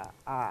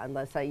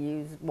unless I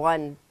use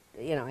one.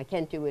 You know, I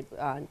can't do it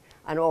on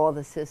all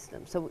the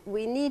systems. So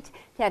we need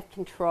to have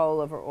control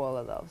over all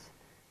of those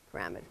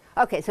parameters.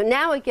 Okay, so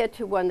now we get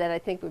to one that I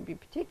think would be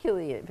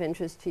particularly of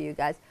interest to you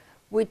guys,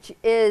 which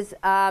is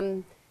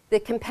the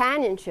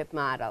companionship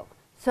model.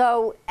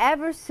 So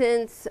ever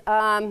since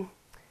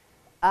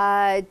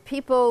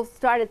people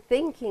started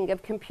thinking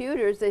of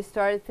computers, they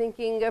started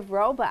thinking of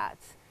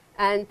robots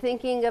and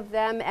thinking of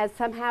them as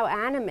somehow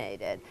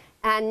animated.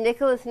 And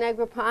Nicholas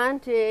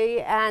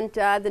Negroponte and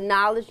the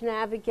Knowledge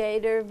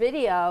Navigator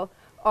video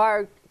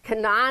are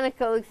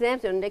canonical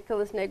examples of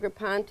Nicholas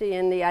Negroponte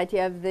and the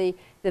idea of the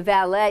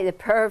valet, the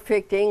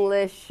perfect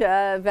English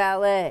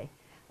valet.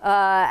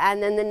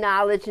 And then the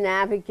Knowledge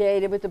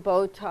Navigator with the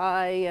bow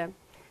tie.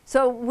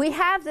 So we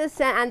have this,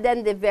 and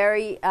then the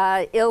very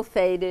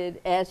ill-fated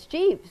Ask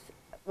Jeeves.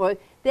 Well,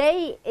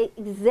 they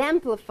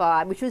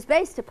exemplify, which was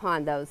based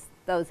upon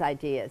those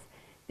ideas.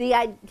 The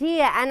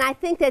idea, and I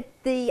think that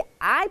the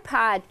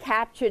iPod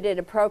captured it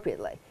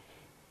appropriately,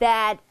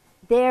 that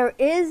there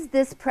is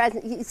this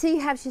presence. You see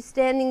how she's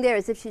standing there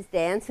as if she's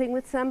dancing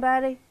with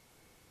somebody?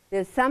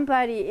 There's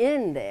somebody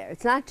in there.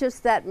 It's not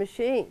just that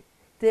machine.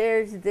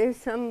 There's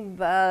some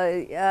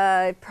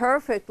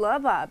perfect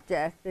love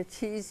object that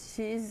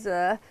she's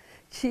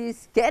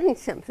getting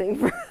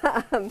something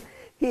from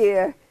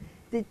here.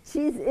 That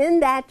she's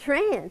in that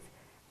trance.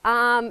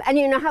 And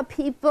you know how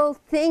people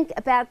think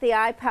about the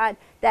iPod,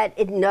 that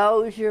it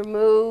knows your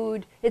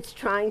mood, it's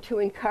trying to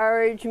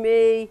encourage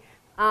me.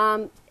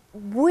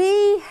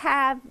 We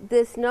have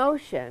this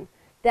notion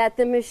that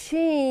the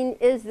machine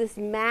is this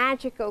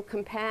magical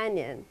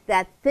companion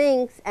that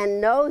thinks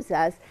and knows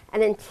us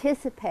and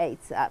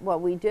anticipates what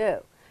we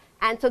do.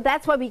 And so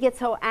that's why we get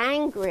so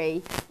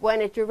angry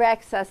when it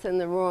directs us in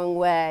the wrong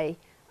way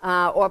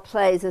or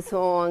plays a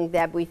song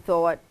that we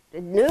thought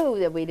it knew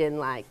that we didn't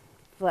like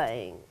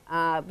playing,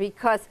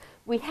 because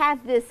we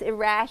have this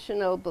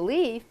irrational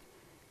belief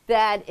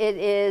that it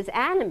is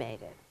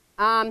animated.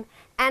 And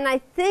I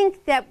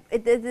think that,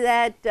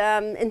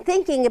 in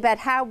thinking about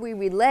how we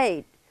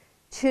relate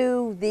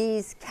to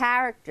these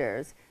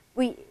characters,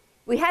 we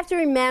have to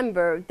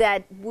remember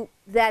that,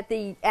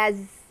 as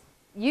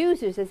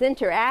users, as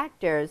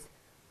interactors,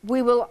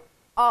 we will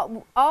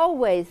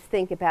always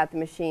think about the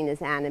machine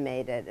as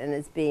animated and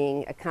as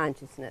being a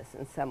consciousness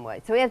in some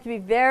way. So we have to be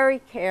very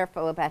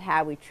careful about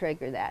how we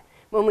trigger that.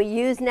 When we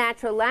use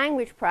natural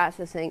language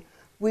processing,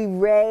 we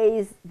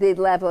raise the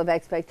level of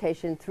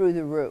expectation through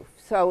the roof.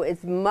 So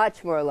it's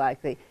much more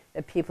likely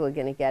that people are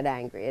going to get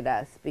angry at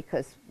us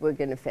because we're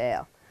going to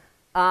fail.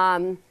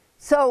 And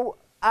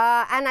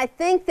I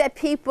think that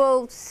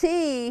people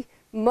see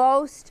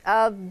most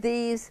of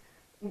these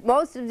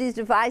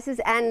devices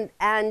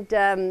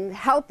and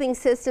helping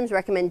systems,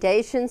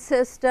 recommendation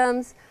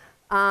systems,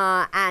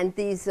 and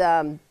these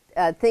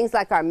things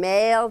like our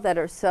mail that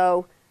are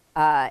so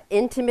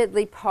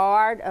intimately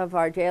part of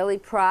our daily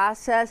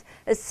process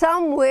is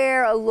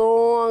somewhere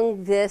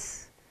along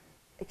this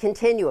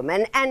continuum.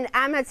 And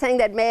I'm not saying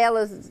that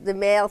the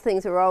mail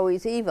things are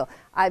always evil.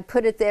 I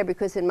put it there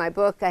because in my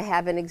book I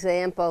have an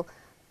example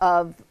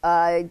of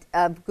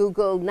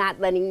Google Mail not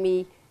letting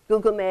me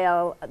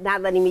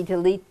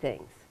delete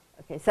things.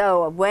 Okay,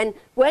 so when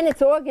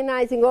it's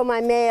organizing all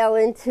my mail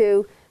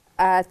into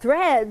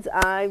threads,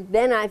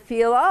 then I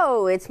feel,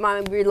 oh, it's my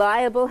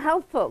reliable,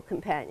 helpful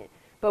companion.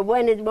 But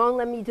when it won't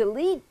let me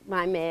delete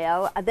my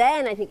mail,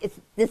 then I think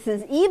this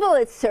is evil.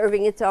 It's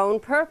serving its own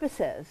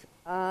purposes.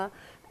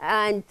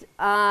 And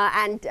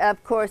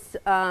of course,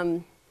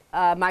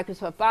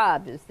 Microsoft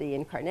Bob is the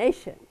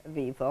incarnation of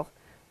evil.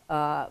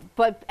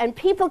 And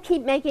people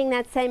keep making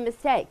that same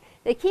mistake.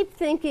 They keep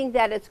thinking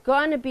that it's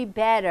going to be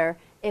better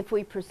if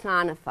we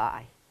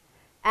personify.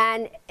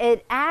 And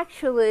it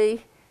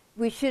actually,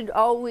 we should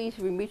all have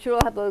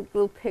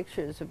little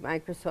pictures of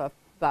Microsoft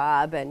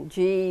Bob and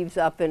Jeeves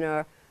up in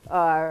our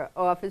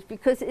office,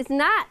 because it's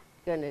not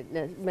going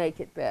to make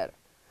it better.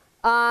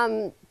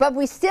 But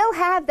we still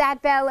have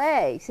that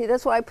ballet. See,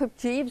 that's why I put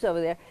Jeeves over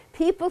there.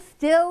 People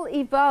still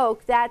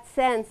evoke that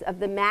sense of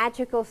the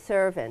magical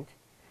servant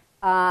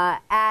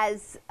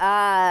as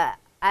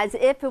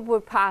if it were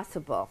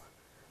possible.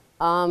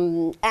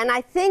 And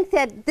I think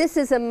that this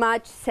is a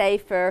much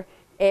safer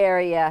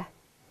area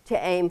to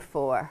aim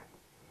for,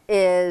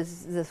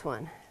 is this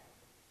one.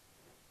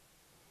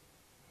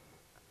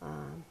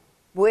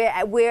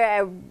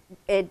 Where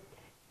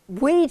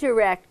we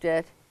direct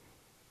it,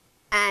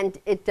 and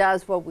it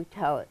does what we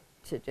tell it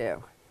to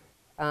do.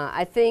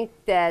 I think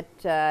that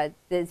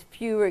there's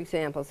fewer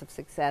examples of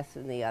success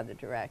in the other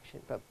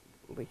direction, but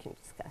we can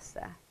discuss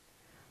that.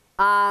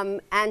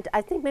 And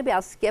I think maybe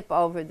I'll skip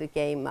over the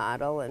game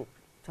model and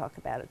talk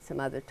about it some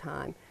other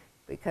time,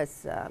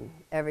 because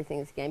everything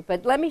is game.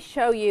 But let me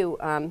show you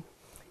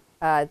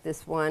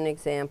this one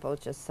example,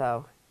 just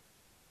so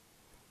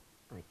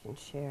I can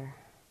share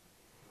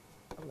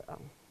a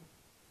little.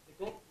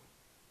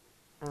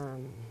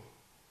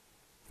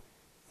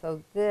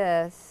 So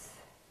this,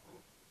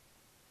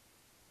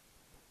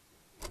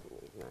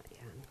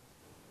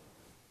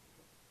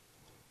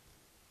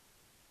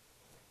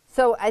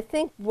 so I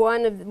think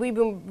we've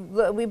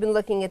been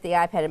looking at the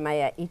iPad in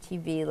my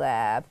ETV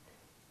lab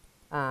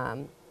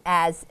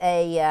as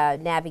a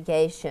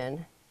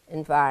navigation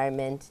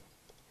environment,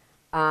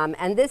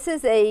 and this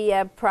is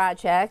a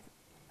project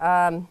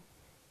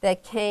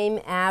that came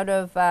out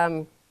of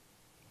a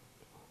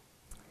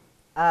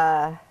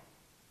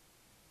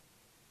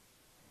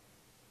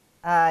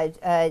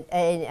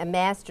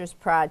master's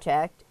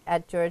project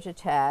at Georgia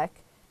Tech.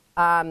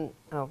 Oh,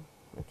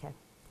 okay.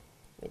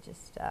 Let me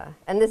just,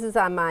 and this is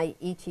on my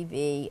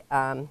ETV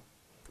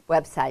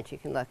website. You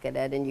can look at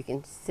it, and you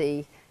can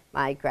see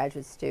my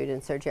graduate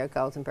student, Sergio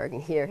Goldenberg,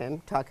 and hear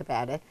him talk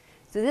about it.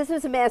 So this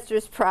was a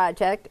master's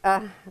project.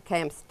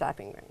 Okay, I'm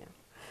stopping right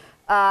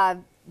now.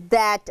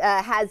 That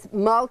has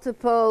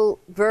multiple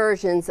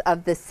versions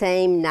of the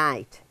same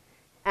night.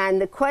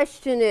 And the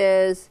question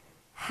is,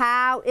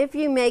 how, if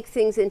you make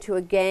things into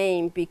a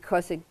game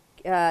because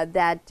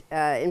that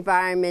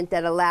environment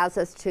that allows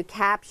us to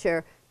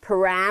capture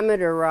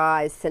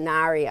parameterized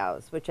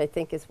scenarios, which I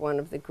think is one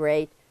of the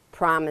great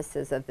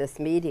promises of this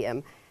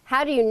medium,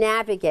 how do you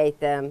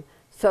navigate them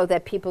so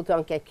that people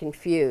don't get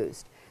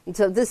confused? And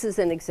so this is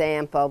an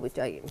example, which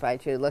I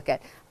invite you to look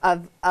at,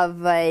 of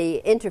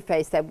a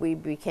interface that we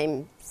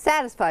became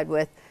satisfied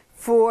with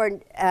for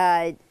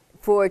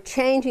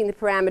changing the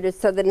parameters,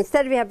 so that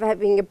instead of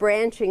having a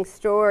branching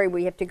story where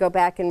you have to go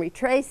back and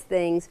retrace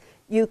things,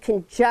 you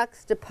can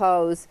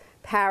juxtapose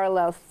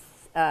parallel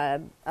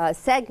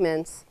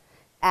segments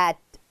at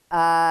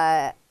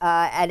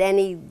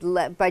any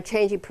by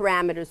changing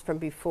parameters from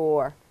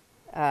before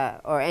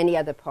or any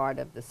other part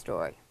of the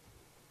story.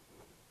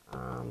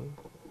 And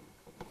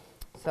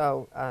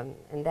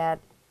that.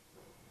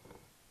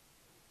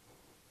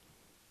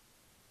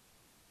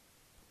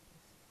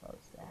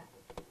 Close that.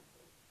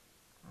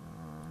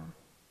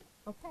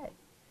 Okay.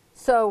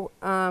 So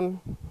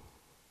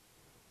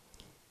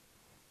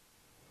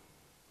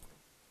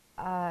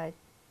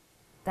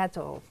that's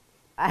all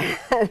I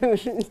have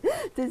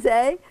to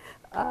say,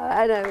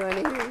 and I want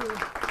to hear you.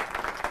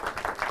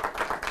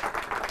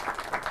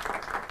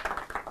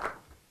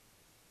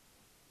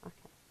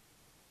 Okay.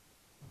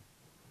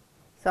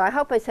 So I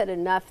hope I said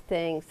enough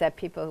things that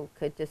people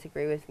could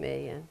disagree with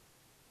me in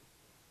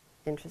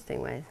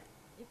interesting ways.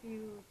 If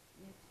you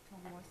need to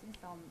talk more, since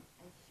I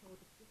showed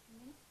 15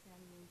 minutes, then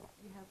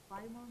you have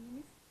 5 more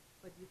minutes,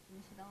 but you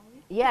finish it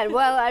already? Yeah,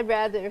 well, I'd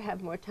rather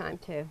have more time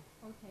too.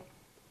 Okay.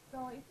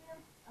 So if you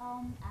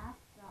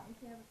if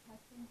you have a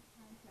question,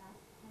 time to ask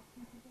a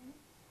question today.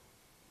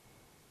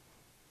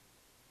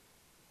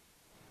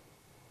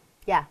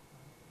 Yeah.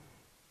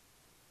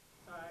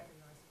 So I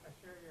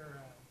share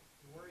your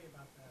worry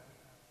about the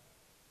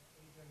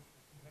agents,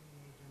 the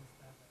companion agents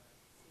that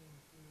seem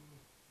to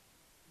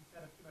you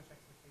set up too much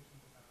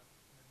expectations about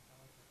their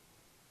intelligence,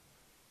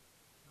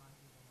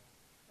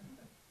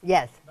 non-evilness.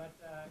 Yes. But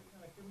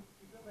if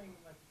you're building,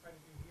 like we try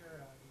to do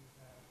here, these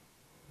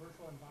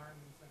virtual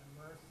environments that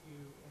immerse you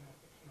in a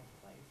fictional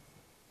place,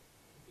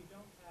 if you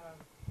don't have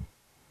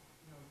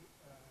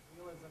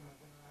realism of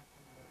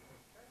interaction with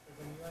characters,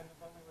 then you end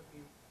up only with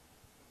these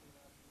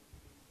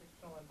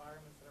fictional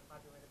environments that are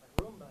populated by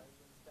Roombas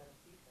instead of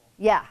people.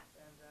 Yeah.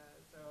 And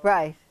so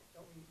Right.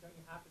 don't you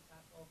have to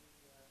tackle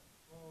the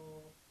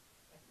full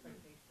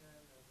expectation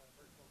of a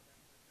virtual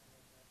character kind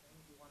of thing?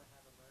 You want to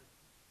have immersion.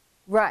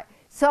 Right.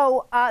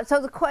 So, so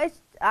the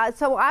question.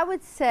 So I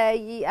would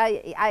say,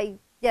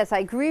 yes, I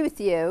agree with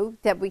you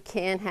that we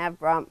can't have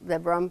the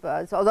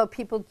Roombas, although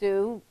people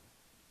do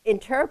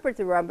interpret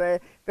the Roomba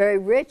very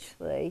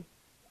richly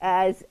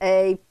as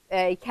a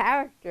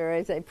character,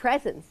 as a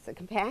presence, a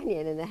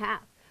companion in the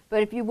house.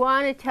 But if you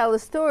want to tell a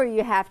story,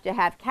 you have to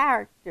have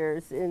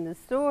characters in the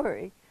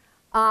story.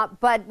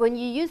 But when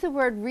you use the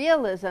word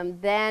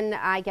realism, then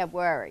I get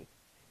worried.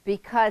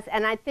 Because,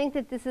 and I think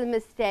that this is a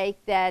mistake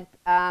that,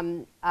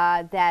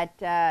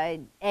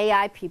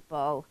 AI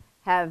people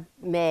have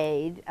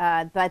made,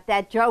 but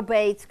that Joe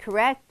Bates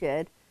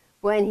corrected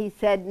when he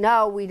said,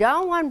 no, we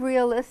don't want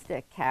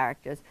realistic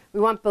characters. We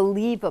want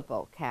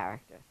believable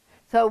characters.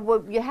 So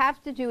what you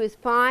have to do is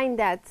find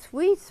that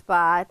sweet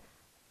spot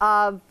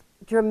of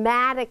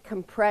dramatic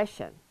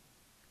compression.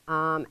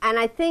 And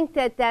I think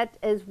that that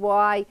is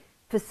why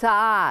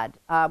Facade,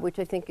 which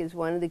I think is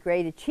one of the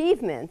great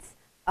achievements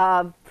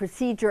of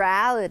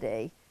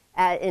procedurality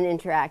in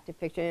interactive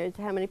fiction.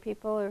 How many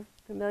people are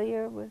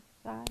familiar with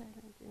Facade?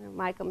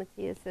 Michael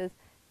Matthias says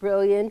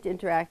brilliant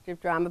interactive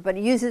drama, but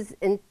it uses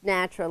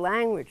natural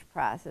language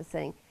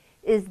processing,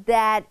 is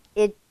that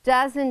it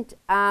doesn't,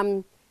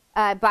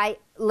 by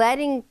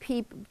letting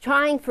people,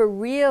 trying for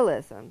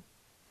realism,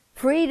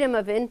 freedom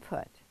of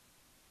input,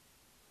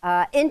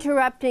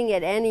 interrupting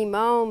at any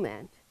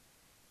moment,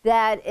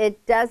 that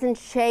it doesn't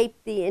shape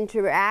the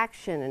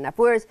interaction enough.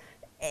 Whereas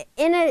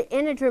in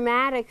a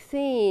dramatic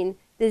scene,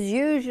 there's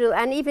usually,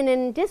 and even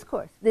in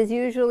discourse, there's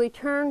usually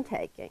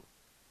turn-taking.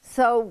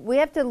 So we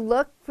have to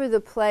look for the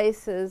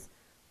places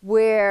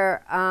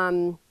where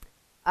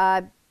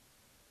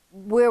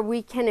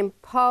we can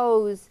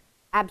impose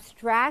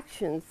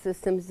abstraction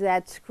systems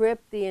that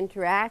script the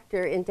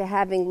interactor into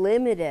having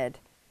limited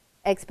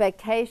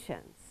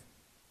expectations.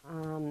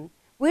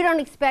 We don't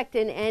expect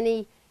in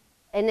a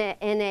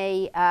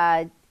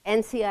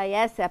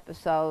NCIS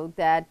episode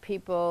that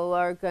people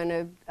are going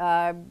to,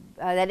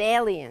 that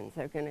aliens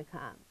are going to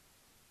come.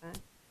 Right?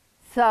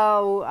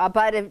 So,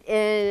 but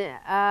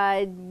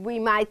we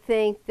might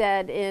think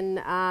that in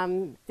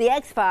the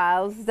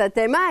X-Files that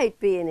there might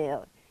be an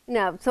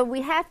alien. So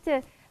we have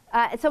to,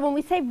 so when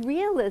we say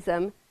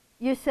realism,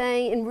 you're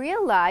saying in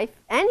real life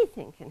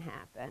anything can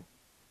happen.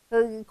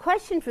 So the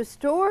question for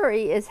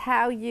story is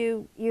how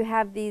you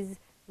have these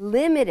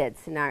limited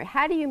scenarios.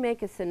 How do you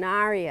make a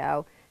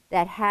scenario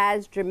that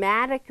has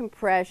dramatic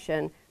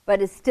compression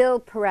but is still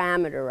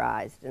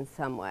parameterized in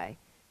some way?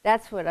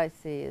 That's what I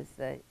see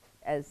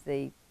as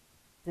the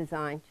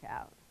design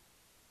challenge.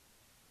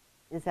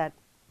 Is that,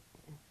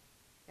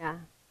 yeah?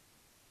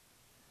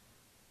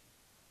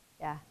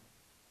 Yeah.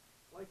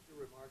 I like your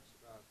remarks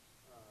about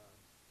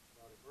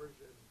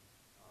immersion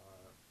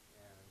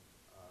and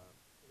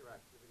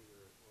interactivity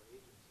or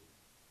agency.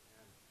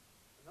 And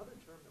another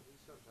term that we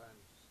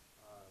sometimes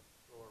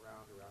throw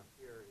around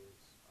here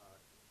is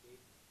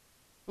engagement.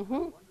 Mm-hmm.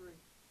 I'm wondering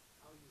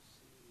how you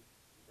see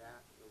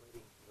that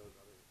relating to those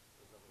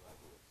other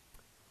ideas.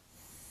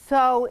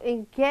 So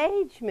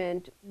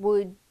engagement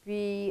would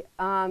be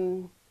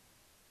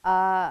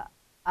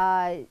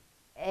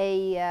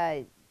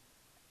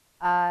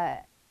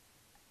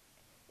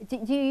do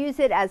you use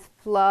it as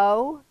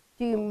flow?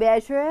 Do you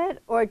measure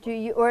it, or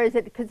is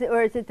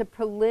it the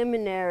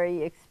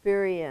preliminary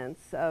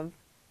experience of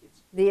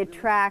the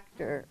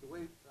attractor? The way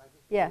I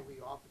think Yeah. the way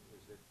we often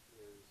use it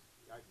is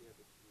the idea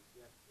that you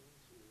get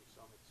into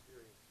some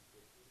experience,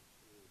 you get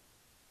into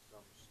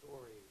some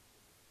story,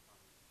 and you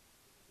become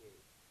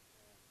engaged.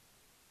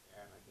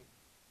 And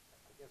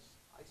I guess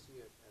I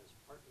see it as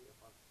partly a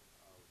function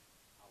of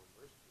how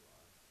immersed you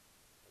are,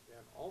 but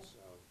then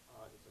also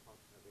it's a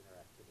function of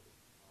interactivity.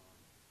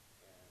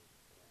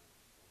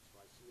 And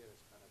so I see it as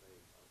kind of a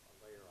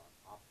layer on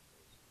top of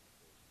those two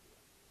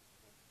ideas.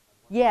 I'm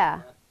wondering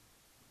Yeah. if that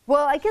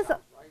Well, I guess.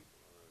 sounds right,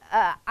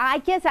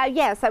 or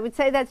Yes, I would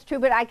say that's true,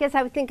 but I guess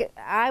I would think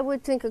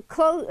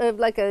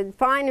like a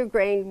finer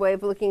grained way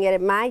of looking at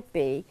it might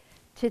be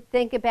to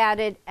think about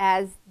it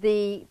as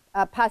the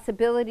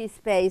possibility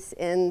space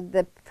in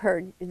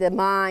the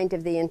mind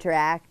of the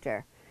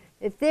interactor.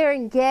 If they're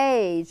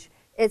engaged,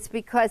 it's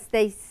because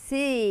they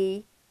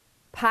see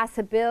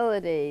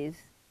possibilities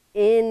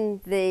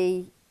in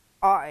the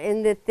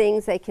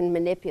things they can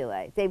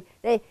manipulate.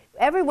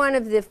 Every one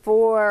of the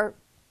four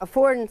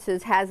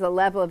affordances has a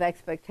level of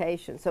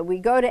expectation. So we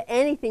go to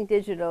anything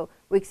digital,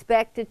 we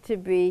expect it to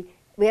be,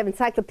 we have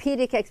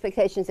encyclopedic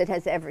expectations, it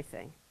has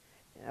everything.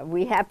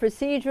 We have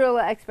procedural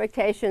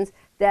expectations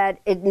that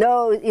it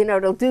knows,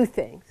 it'll do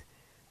things.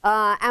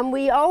 And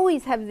we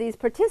always have these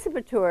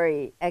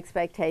participatory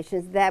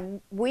expectations that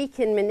we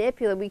can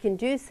manipulate, we can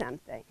do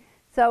something.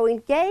 So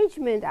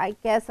engagement, I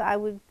guess I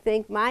would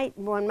think,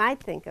 one might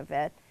think of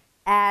it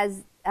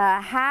as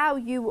how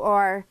you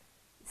are,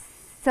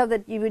 so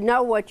that you would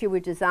know what you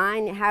would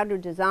design, how to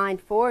design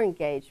for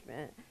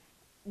engagement,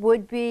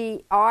 would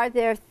be, are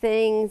there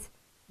things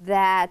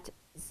that,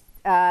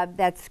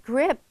 that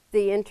script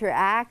the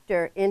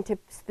interactor into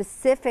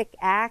specific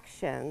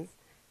actions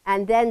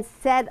and then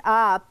set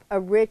up a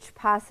rich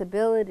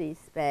possibility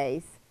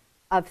space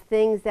of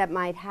things that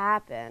might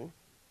happen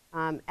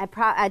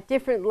at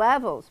different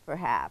levels,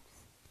 perhaps.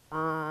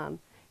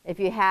 If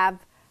you have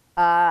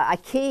a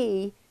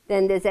key,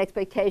 then there's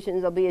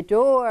expectations there'll be a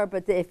door,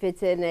 but if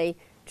it's in a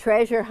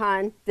treasure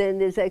hunt, then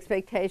there's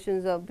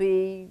expectations there'll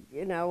be,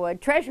 you know, a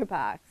treasure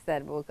box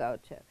that we'll go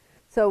to.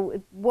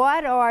 So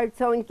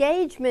so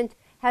engagement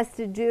has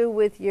to do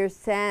with your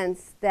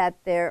sense that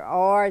there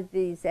are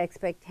these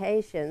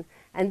expectations,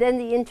 and then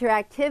the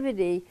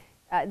interactivity,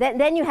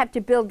 then you have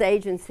to build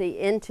agency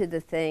into the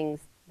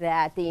things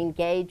that the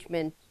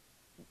engagement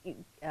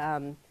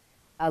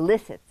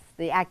elicits,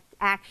 the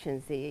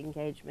actions the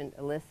engagement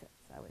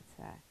elicits, I would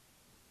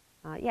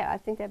say. Yeah, I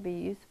think that'd be a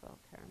useful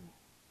term.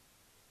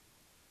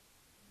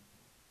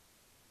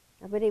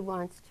 Nobody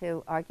wants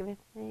to argue with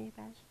me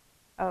about it?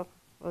 Oh,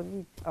 well,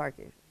 you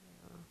argue.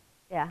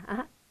 Yeah.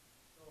 Uh-huh.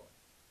 So,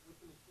 with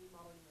the machine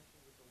model you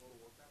mentioned with the low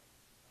workup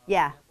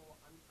Yeah. example,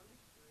 I'm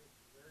just curious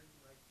where you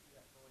might see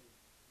that going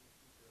in the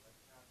future, like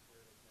past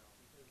where it is now.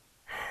 Because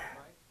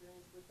my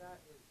experience with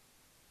that is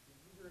the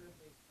user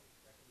interface comes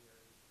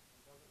secondary and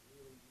doesn't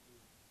really even.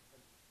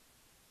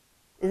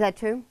 Is that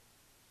true?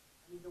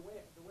 I mean, the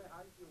way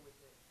I deal with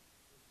it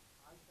is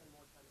I spend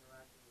more time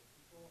interacting with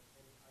people,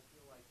 and I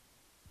feel like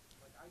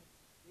I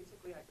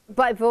basically I.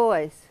 By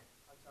voice.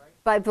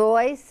 By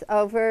voice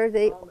over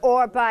the,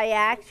 or by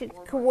action,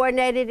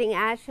 coordinating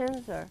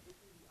actions, or? It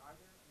can be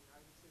either. I mean,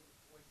 I would say with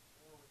voice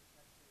or with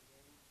text and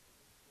games,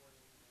 just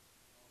coordinating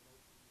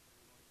emotions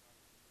and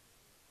emoticons.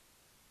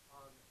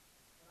 But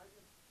I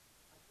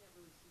can't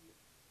really see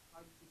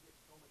how you could get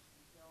so much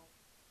detail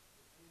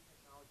with any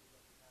technology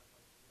that we have,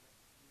 like in the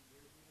next few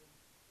years even,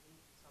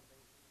 into some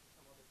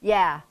other.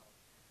 Yeah.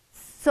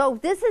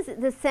 So this is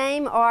the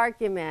same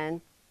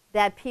argument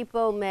that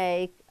people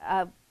make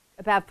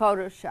about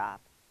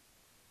Photoshop,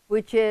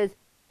 which is,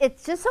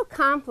 it's just so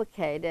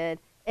complicated,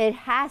 it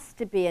has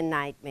to be a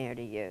nightmare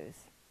to use.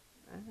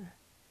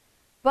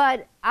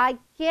 But I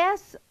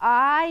guess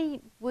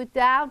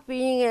without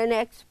being an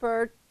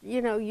expert,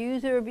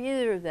 user of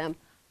either of them,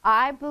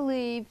 I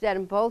believe that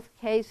in both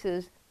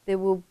cases there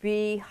will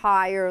be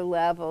higher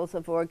levels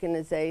of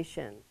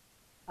organization,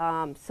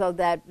 so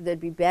that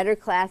there'd be better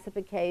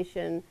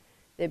classification,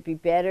 there'd be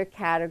better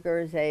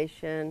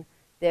categorization,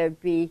 there'd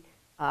be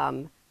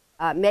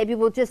maybe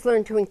we'll just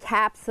learn to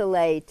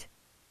encapsulate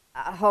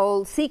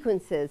whole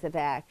sequences of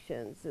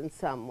actions in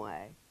some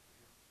way.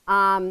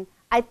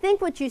 I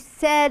think what you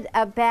said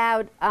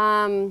about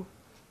the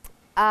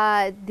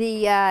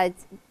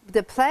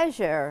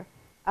pleasure,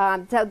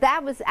 so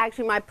that was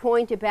actually my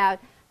point about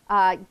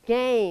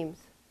games,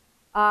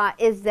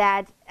 is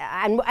that,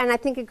 and I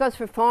think it goes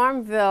for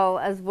Farmville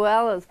as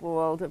well as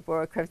World of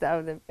Warcraft,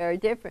 though they're very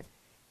different,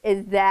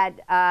 is that,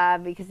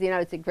 because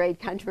it's a great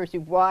controversy,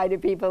 why do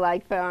people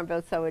like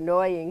Farmville so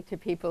annoying to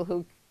people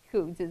who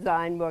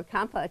design more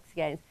complex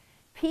games?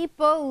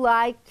 People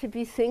like to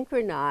be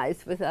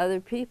synchronized with other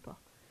people.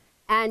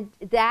 And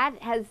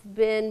that has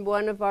been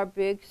one of our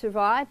big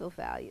survival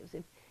values.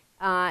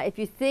 If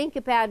you think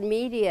about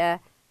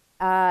media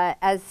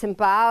as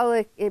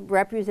symbolic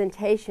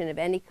representation of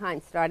any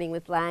kind, starting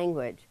with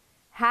language,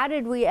 how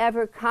did we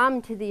ever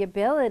come to the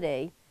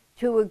ability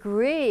to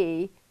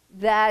agree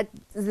that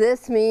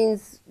this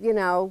means,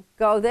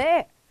 go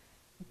there?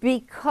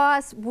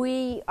 Because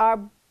we are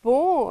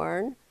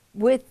born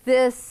with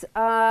this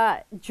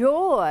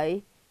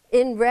joy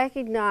in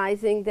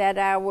recognizing that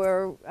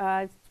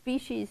our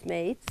species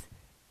mates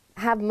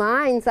have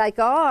minds like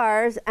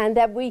ours and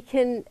that we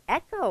can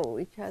echo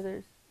each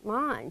other's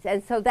minds.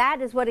 And so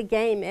that is what a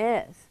game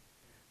is.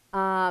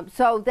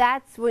 So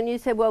that's when you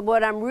say, well,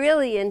 what I'm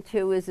really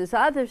into is this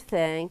other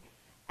thing.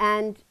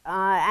 And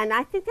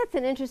I think that's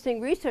an interesting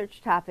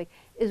research topic,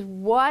 is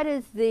what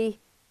is the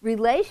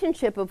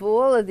relationship of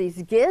all of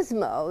these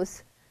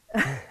gizmos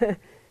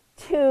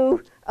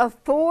to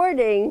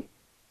affording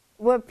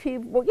what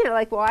people,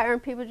 like, why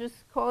aren't people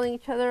just calling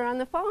each other on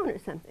the phone or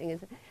something?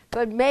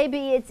 But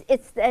maybe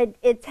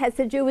it has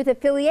to do with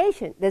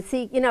affiliation.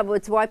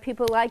 It's why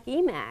people like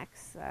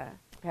Emacs.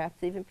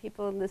 Perhaps even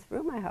people in this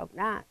room, I hope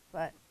not.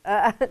 But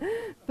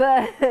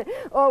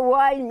or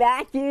why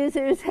Mac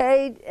users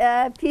hate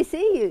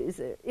PC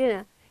users.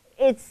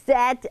 It's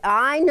that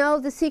I know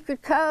the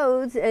secret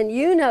codes and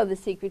you know the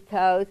secret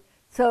codes.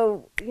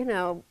 So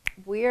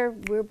we're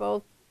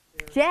both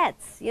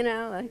jets.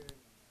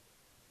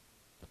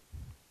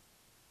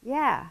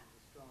 Yeah.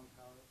 Strong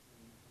power in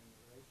the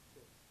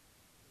relationship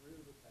through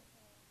the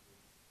technology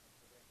of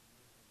the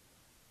recognition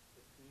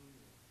between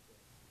the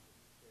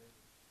shared.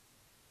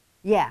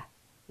 Yeah,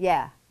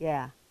 yeah,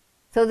 yeah.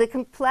 So the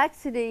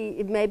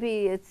complexity,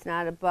 maybe it's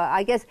not a bug.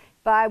 I guess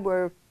if I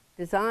were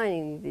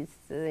designing these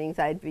things,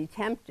 I'd be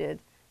tempted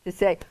to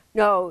say,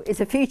 no, it's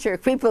a feature.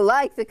 People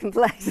like the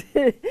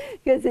complexity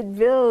because it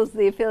builds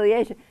the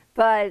affiliation.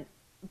 But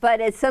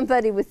as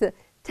somebody with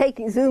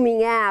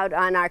zooming out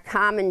on our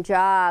common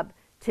job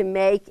to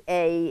make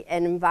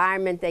an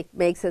environment that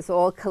makes us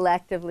all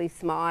collectively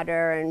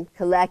smarter and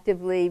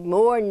collectively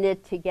more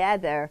knit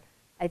together,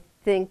 I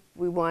think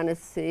we want to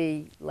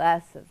see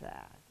less of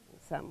that in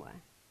some way.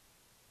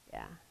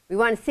 Yeah, we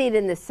want to see it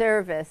in the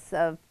service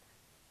of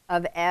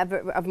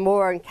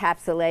more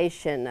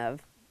encapsulation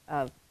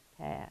of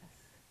tasks.